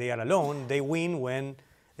they are alone. They win when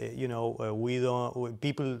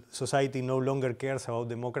society no longer cares about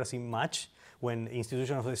democracy much, when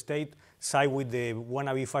institutions of the state side with the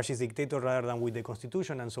wannabe fascist dictator rather than with the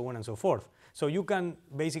constitution, and so on and so forth. So you can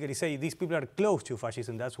basically say these people are close to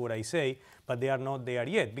fascism, that's what I say, but they are not there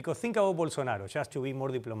yet. Because think about Bolsonaro, just to be more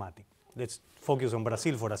diplomatic. Let's focus on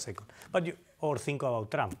Brazil for a second. Or think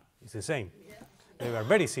about Trump, it's the same. They were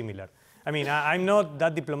very similar. I mean, I'm not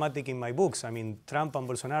that diplomatic in my books. I mean, Trump and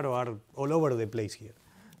Bolsonaro are all over the place here.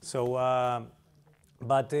 So,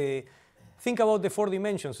 but think about the 4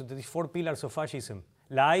 dimensions, the 4 pillars of fascism.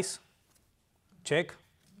 Lies, check.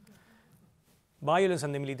 Violence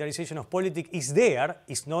and the militarization of politics is there.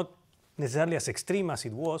 It's not necessarily as extreme as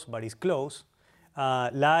it was, but it's close.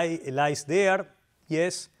 Lies there,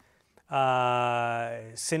 yes.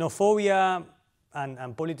 Xenophobia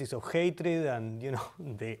and politics of hatred, and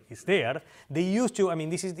it's there. They used to. I mean,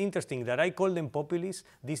 this is interesting that I call them populists.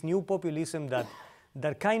 This new populism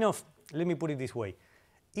that kind of, let me put it this way,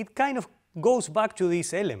 it kind of goes back to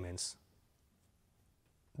these elements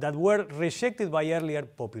that were rejected by earlier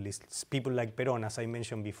populists, people like Perón, as I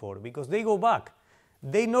mentioned before, because they go back.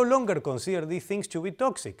 They no longer consider these things to be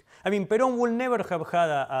toxic. I mean, Perón will never have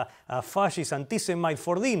had a fascist anti-Semite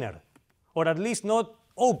for dinner, or at least not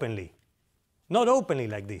openly. Not openly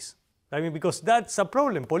like this. I mean, because that's a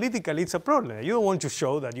problem. Politically, it's a problem. You don't want to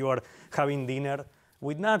show that you are having dinner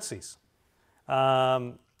with Nazis.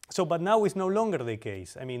 But now it's no longer the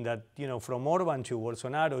case. I mean, that, from Orban to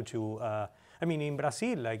Bolsonaro to, I mean, in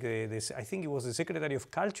Brazil, like I think it was the Secretary of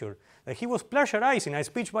Culture, that he was plagiarizing a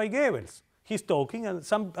speech by Goebbels. He's talking, and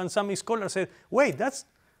some scholars said, wait, that's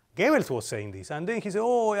Goebbels was saying this. And then he said,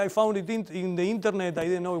 oh, I found it in the internet. I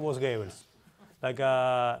didn't know it was Goebbels. Like,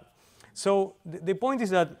 so the point is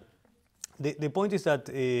that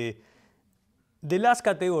the last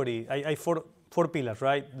category, four pillars,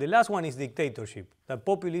 right? The last one is dictatorship. That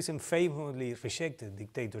populism famously rejected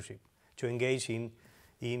dictatorship to engage in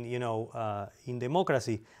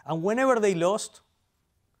democracy. And whenever they lost,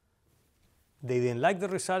 they didn't like the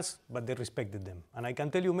results, but they respected them. And I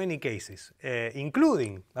can tell you many cases,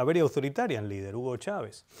 including a very authoritarian leader, Hugo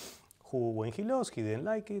Chavez, who, when he lost, he didn't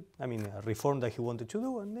like it. I mean, a reform that he wanted to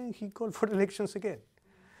do, and then he called for elections again.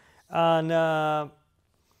 And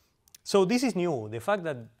so this is new. The fact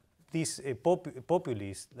that these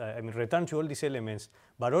populists, return to all these elements,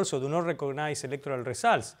 but also do not recognize electoral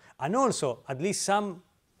results, and also at least some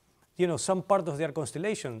part of their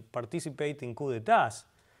constellation participate in coup d'etats.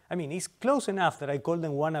 I mean, it's close enough that I call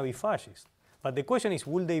them wannabe fascists. But the question is,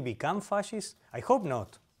 will they become fascists? I hope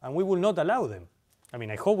not, and we will not allow them. I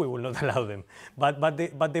mean, I hope we will not allow them. But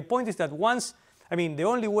the point is that once, the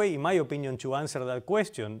only way, in my opinion, to answer that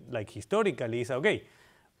question, like historically, is, okay,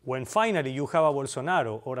 when finally you have a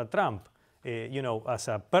Bolsonaro or a Trump,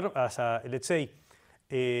 let's say,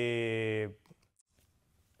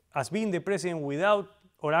 as being the president without,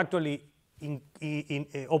 or actually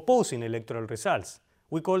opposing electoral results,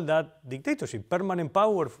 we call that dictatorship, permanent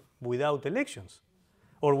power without elections,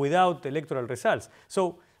 or without electoral results.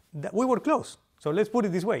 So we were close. So let's put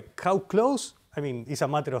it this way. How close? It's a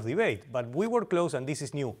matter of debate, but we were close, and this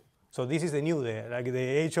is new. So this is the new, like the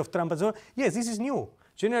age of Trump and so on. Yes, this is new.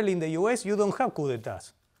 Generally in the US, you don't have coup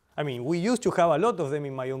d'etats. We used to have a lot of them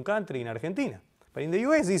in my own country, in Argentina. But in the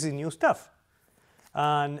US, this is new stuff.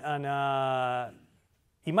 And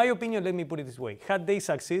in my opinion, let me put it this way. Had they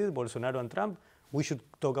succeeded, Bolsonaro and Trump, we should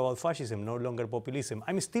talk about fascism, no longer populism.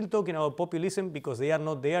 I'm still talking about populism because they are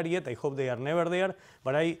not there yet. I hope they are never there.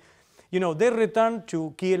 But they return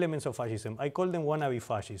to key elements of fascism. I call them wannabe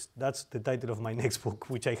fascists. That's the title of my next book,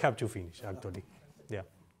 which I have to finish, actually. Yeah.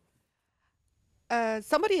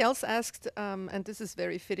 Somebody else asked, and this is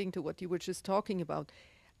very fitting to what you were just talking about,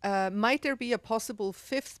 might there be a possible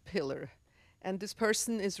 5th pillar? And this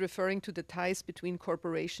person is referring to the ties between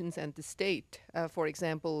corporations and the state, for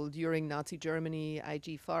example, during Nazi Germany,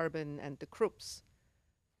 IG Farben, and the Krupps.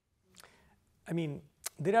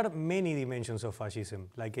 There are many dimensions of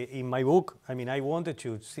fascism. Like in my book, I wanted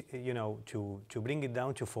to, to bring it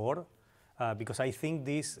down to 4, because I think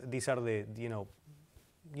these are the,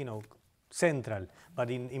 central.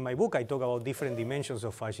 But in my book, I talk about different dimensions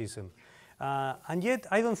of fascism. And yet,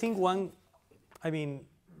 I don't think one, in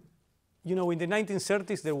the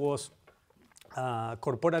 1930s, there was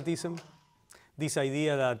corporatism, this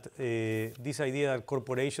idea that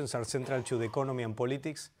corporations are central to the economy and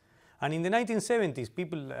politics. And in the 1970s,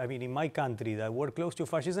 people, in my country that were close to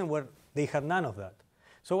fascism, they had none of that.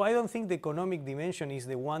 So I don't think the economic dimension is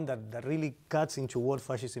the one that really cuts into what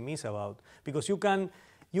fascism is about. Because you can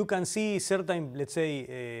see certain, let's say,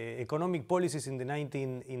 economic policies in the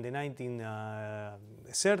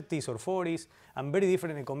 1930s or 40s, and very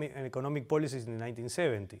different economic policies in the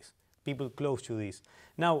 1970s, people close to this.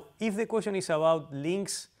 Now, if the question is about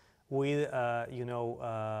links with,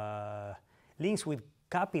 links with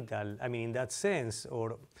capital, in that sense,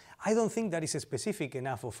 or I don't think that is specific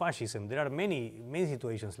enough of fascism. There are many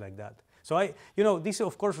situations like that. So this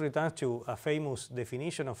of course returns to a famous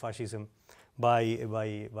definition of fascism, by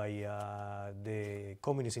the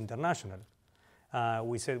Communist International.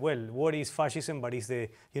 We said, well, what is fascism? But it's the,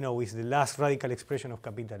 it's the last radical expression of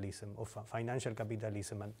capitalism, of financial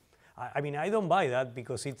capitalism. And I mean, I don't buy that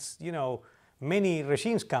because it's, many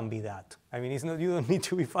regimes can be that. I mean, it's not, you don't need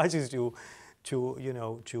to be fascist to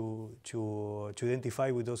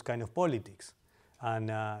identify with those kind of politics.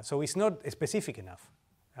 And so it's not specific enough.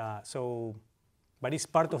 But it's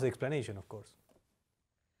part of the explanation, of course.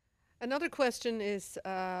 Another question is,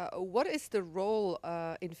 what is the role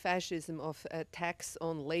in fascism of attacks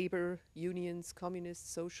on labor, unions,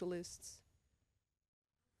 communists, socialists?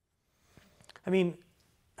 I mean,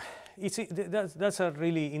 that's a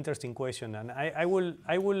really interesting question, and I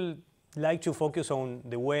will like to focus on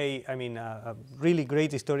the way, I mean, a really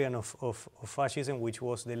great historian of fascism, which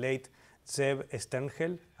was the late Zev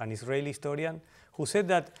Sternhell, an Israeli historian, who said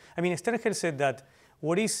that, I mean, Sternhell said that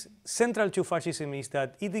what is central to fascism is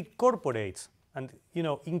that it incorporates,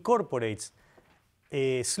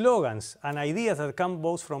 slogans and ideas that come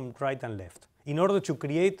both from right and left in order to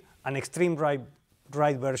create an extreme right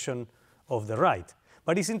version of the right.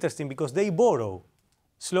 But it's interesting because they borrow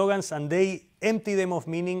slogans and they empty them of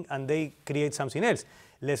meaning and they create something else.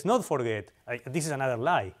 Let's not forget, this is another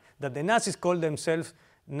lie, that the Nazis called themselves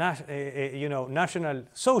National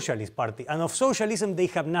Socialist Party, and of socialism they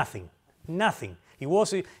have nothing, nothing. It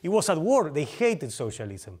was at war, they hated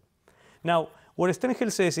socialism. Now, what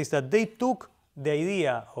Sternhell says is that they took the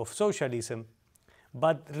idea of socialism,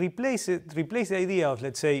 but replaced the idea of,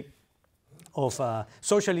 let's say, of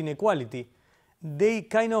social inequality. They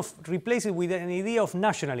kind of replace it with an idea of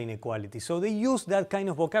national inequality. So they use that kind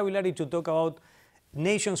of vocabulary to talk about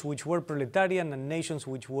nations which were proletarian and nations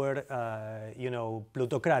which were,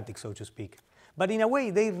 plutocratic, so to speak. But in a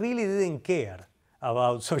way, they really didn't care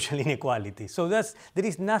about social inequality. So there is there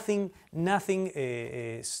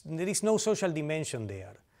is no social dimension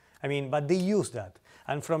there. I mean, but they use that.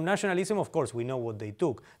 And from nationalism, of course, we know what they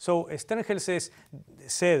took. So Sternhell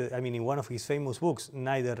said, I mean, in one of his famous books,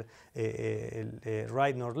 Neither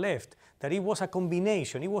Right Nor Left, that it was a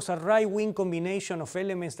combination. It was a right-wing combination of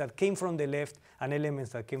elements that came from the left and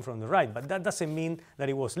elements that came from the right. But that doesn't mean that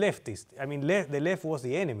it was leftist. I mean, the left was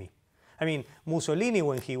the enemy. I mean, Mussolini,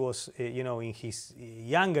 when he was, in his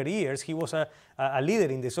younger years, he was a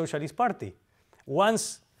leader in the Socialist Party.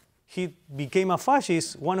 Once he became a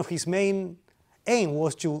fascist, one of his main aim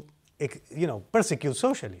was to, persecute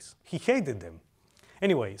socialists. He hated them.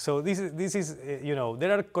 Anyway, so this is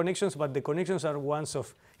there are connections, but the connections are ones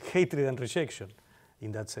of hatred and rejection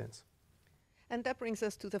in that sense. And that brings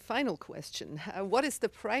us to the final question. What is the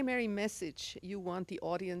primary message you want the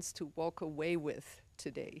audience to walk away with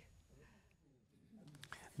today?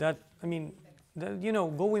 Going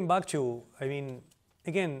back to,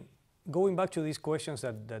 again, going back to these questions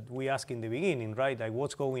that we asked in the beginning, right? Like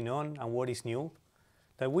what's going on and what is new?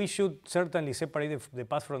 That we should certainly separate the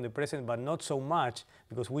past from the present, but not so much,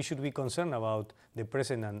 because we should be concerned about the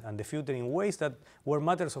present and the future in ways that were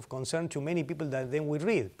matters of concern to many people that then we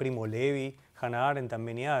read, Primo Levi, Hannah Arendt, and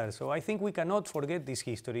many others. So I think we cannot forget these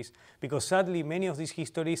histories, because sadly many of these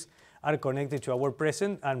histories are connected to our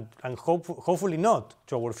present and hopefully not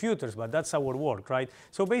to our futures, but that's our work, right?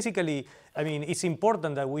 So basically, it's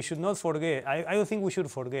important that we should not forget, I don't think we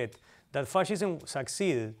should forget that fascism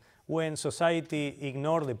succeeded when society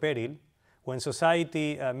ignored the peril, when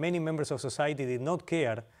society, many members of society did not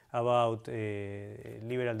care about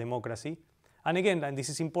liberal democracy. And again, and this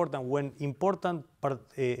is important, when important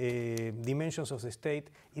dimensions of the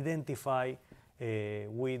state identify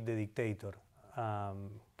with the dictator.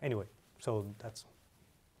 Anyway, so that's.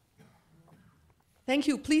 Thank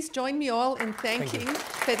you. Please join me all in thanking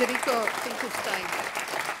Federico Finchelstein.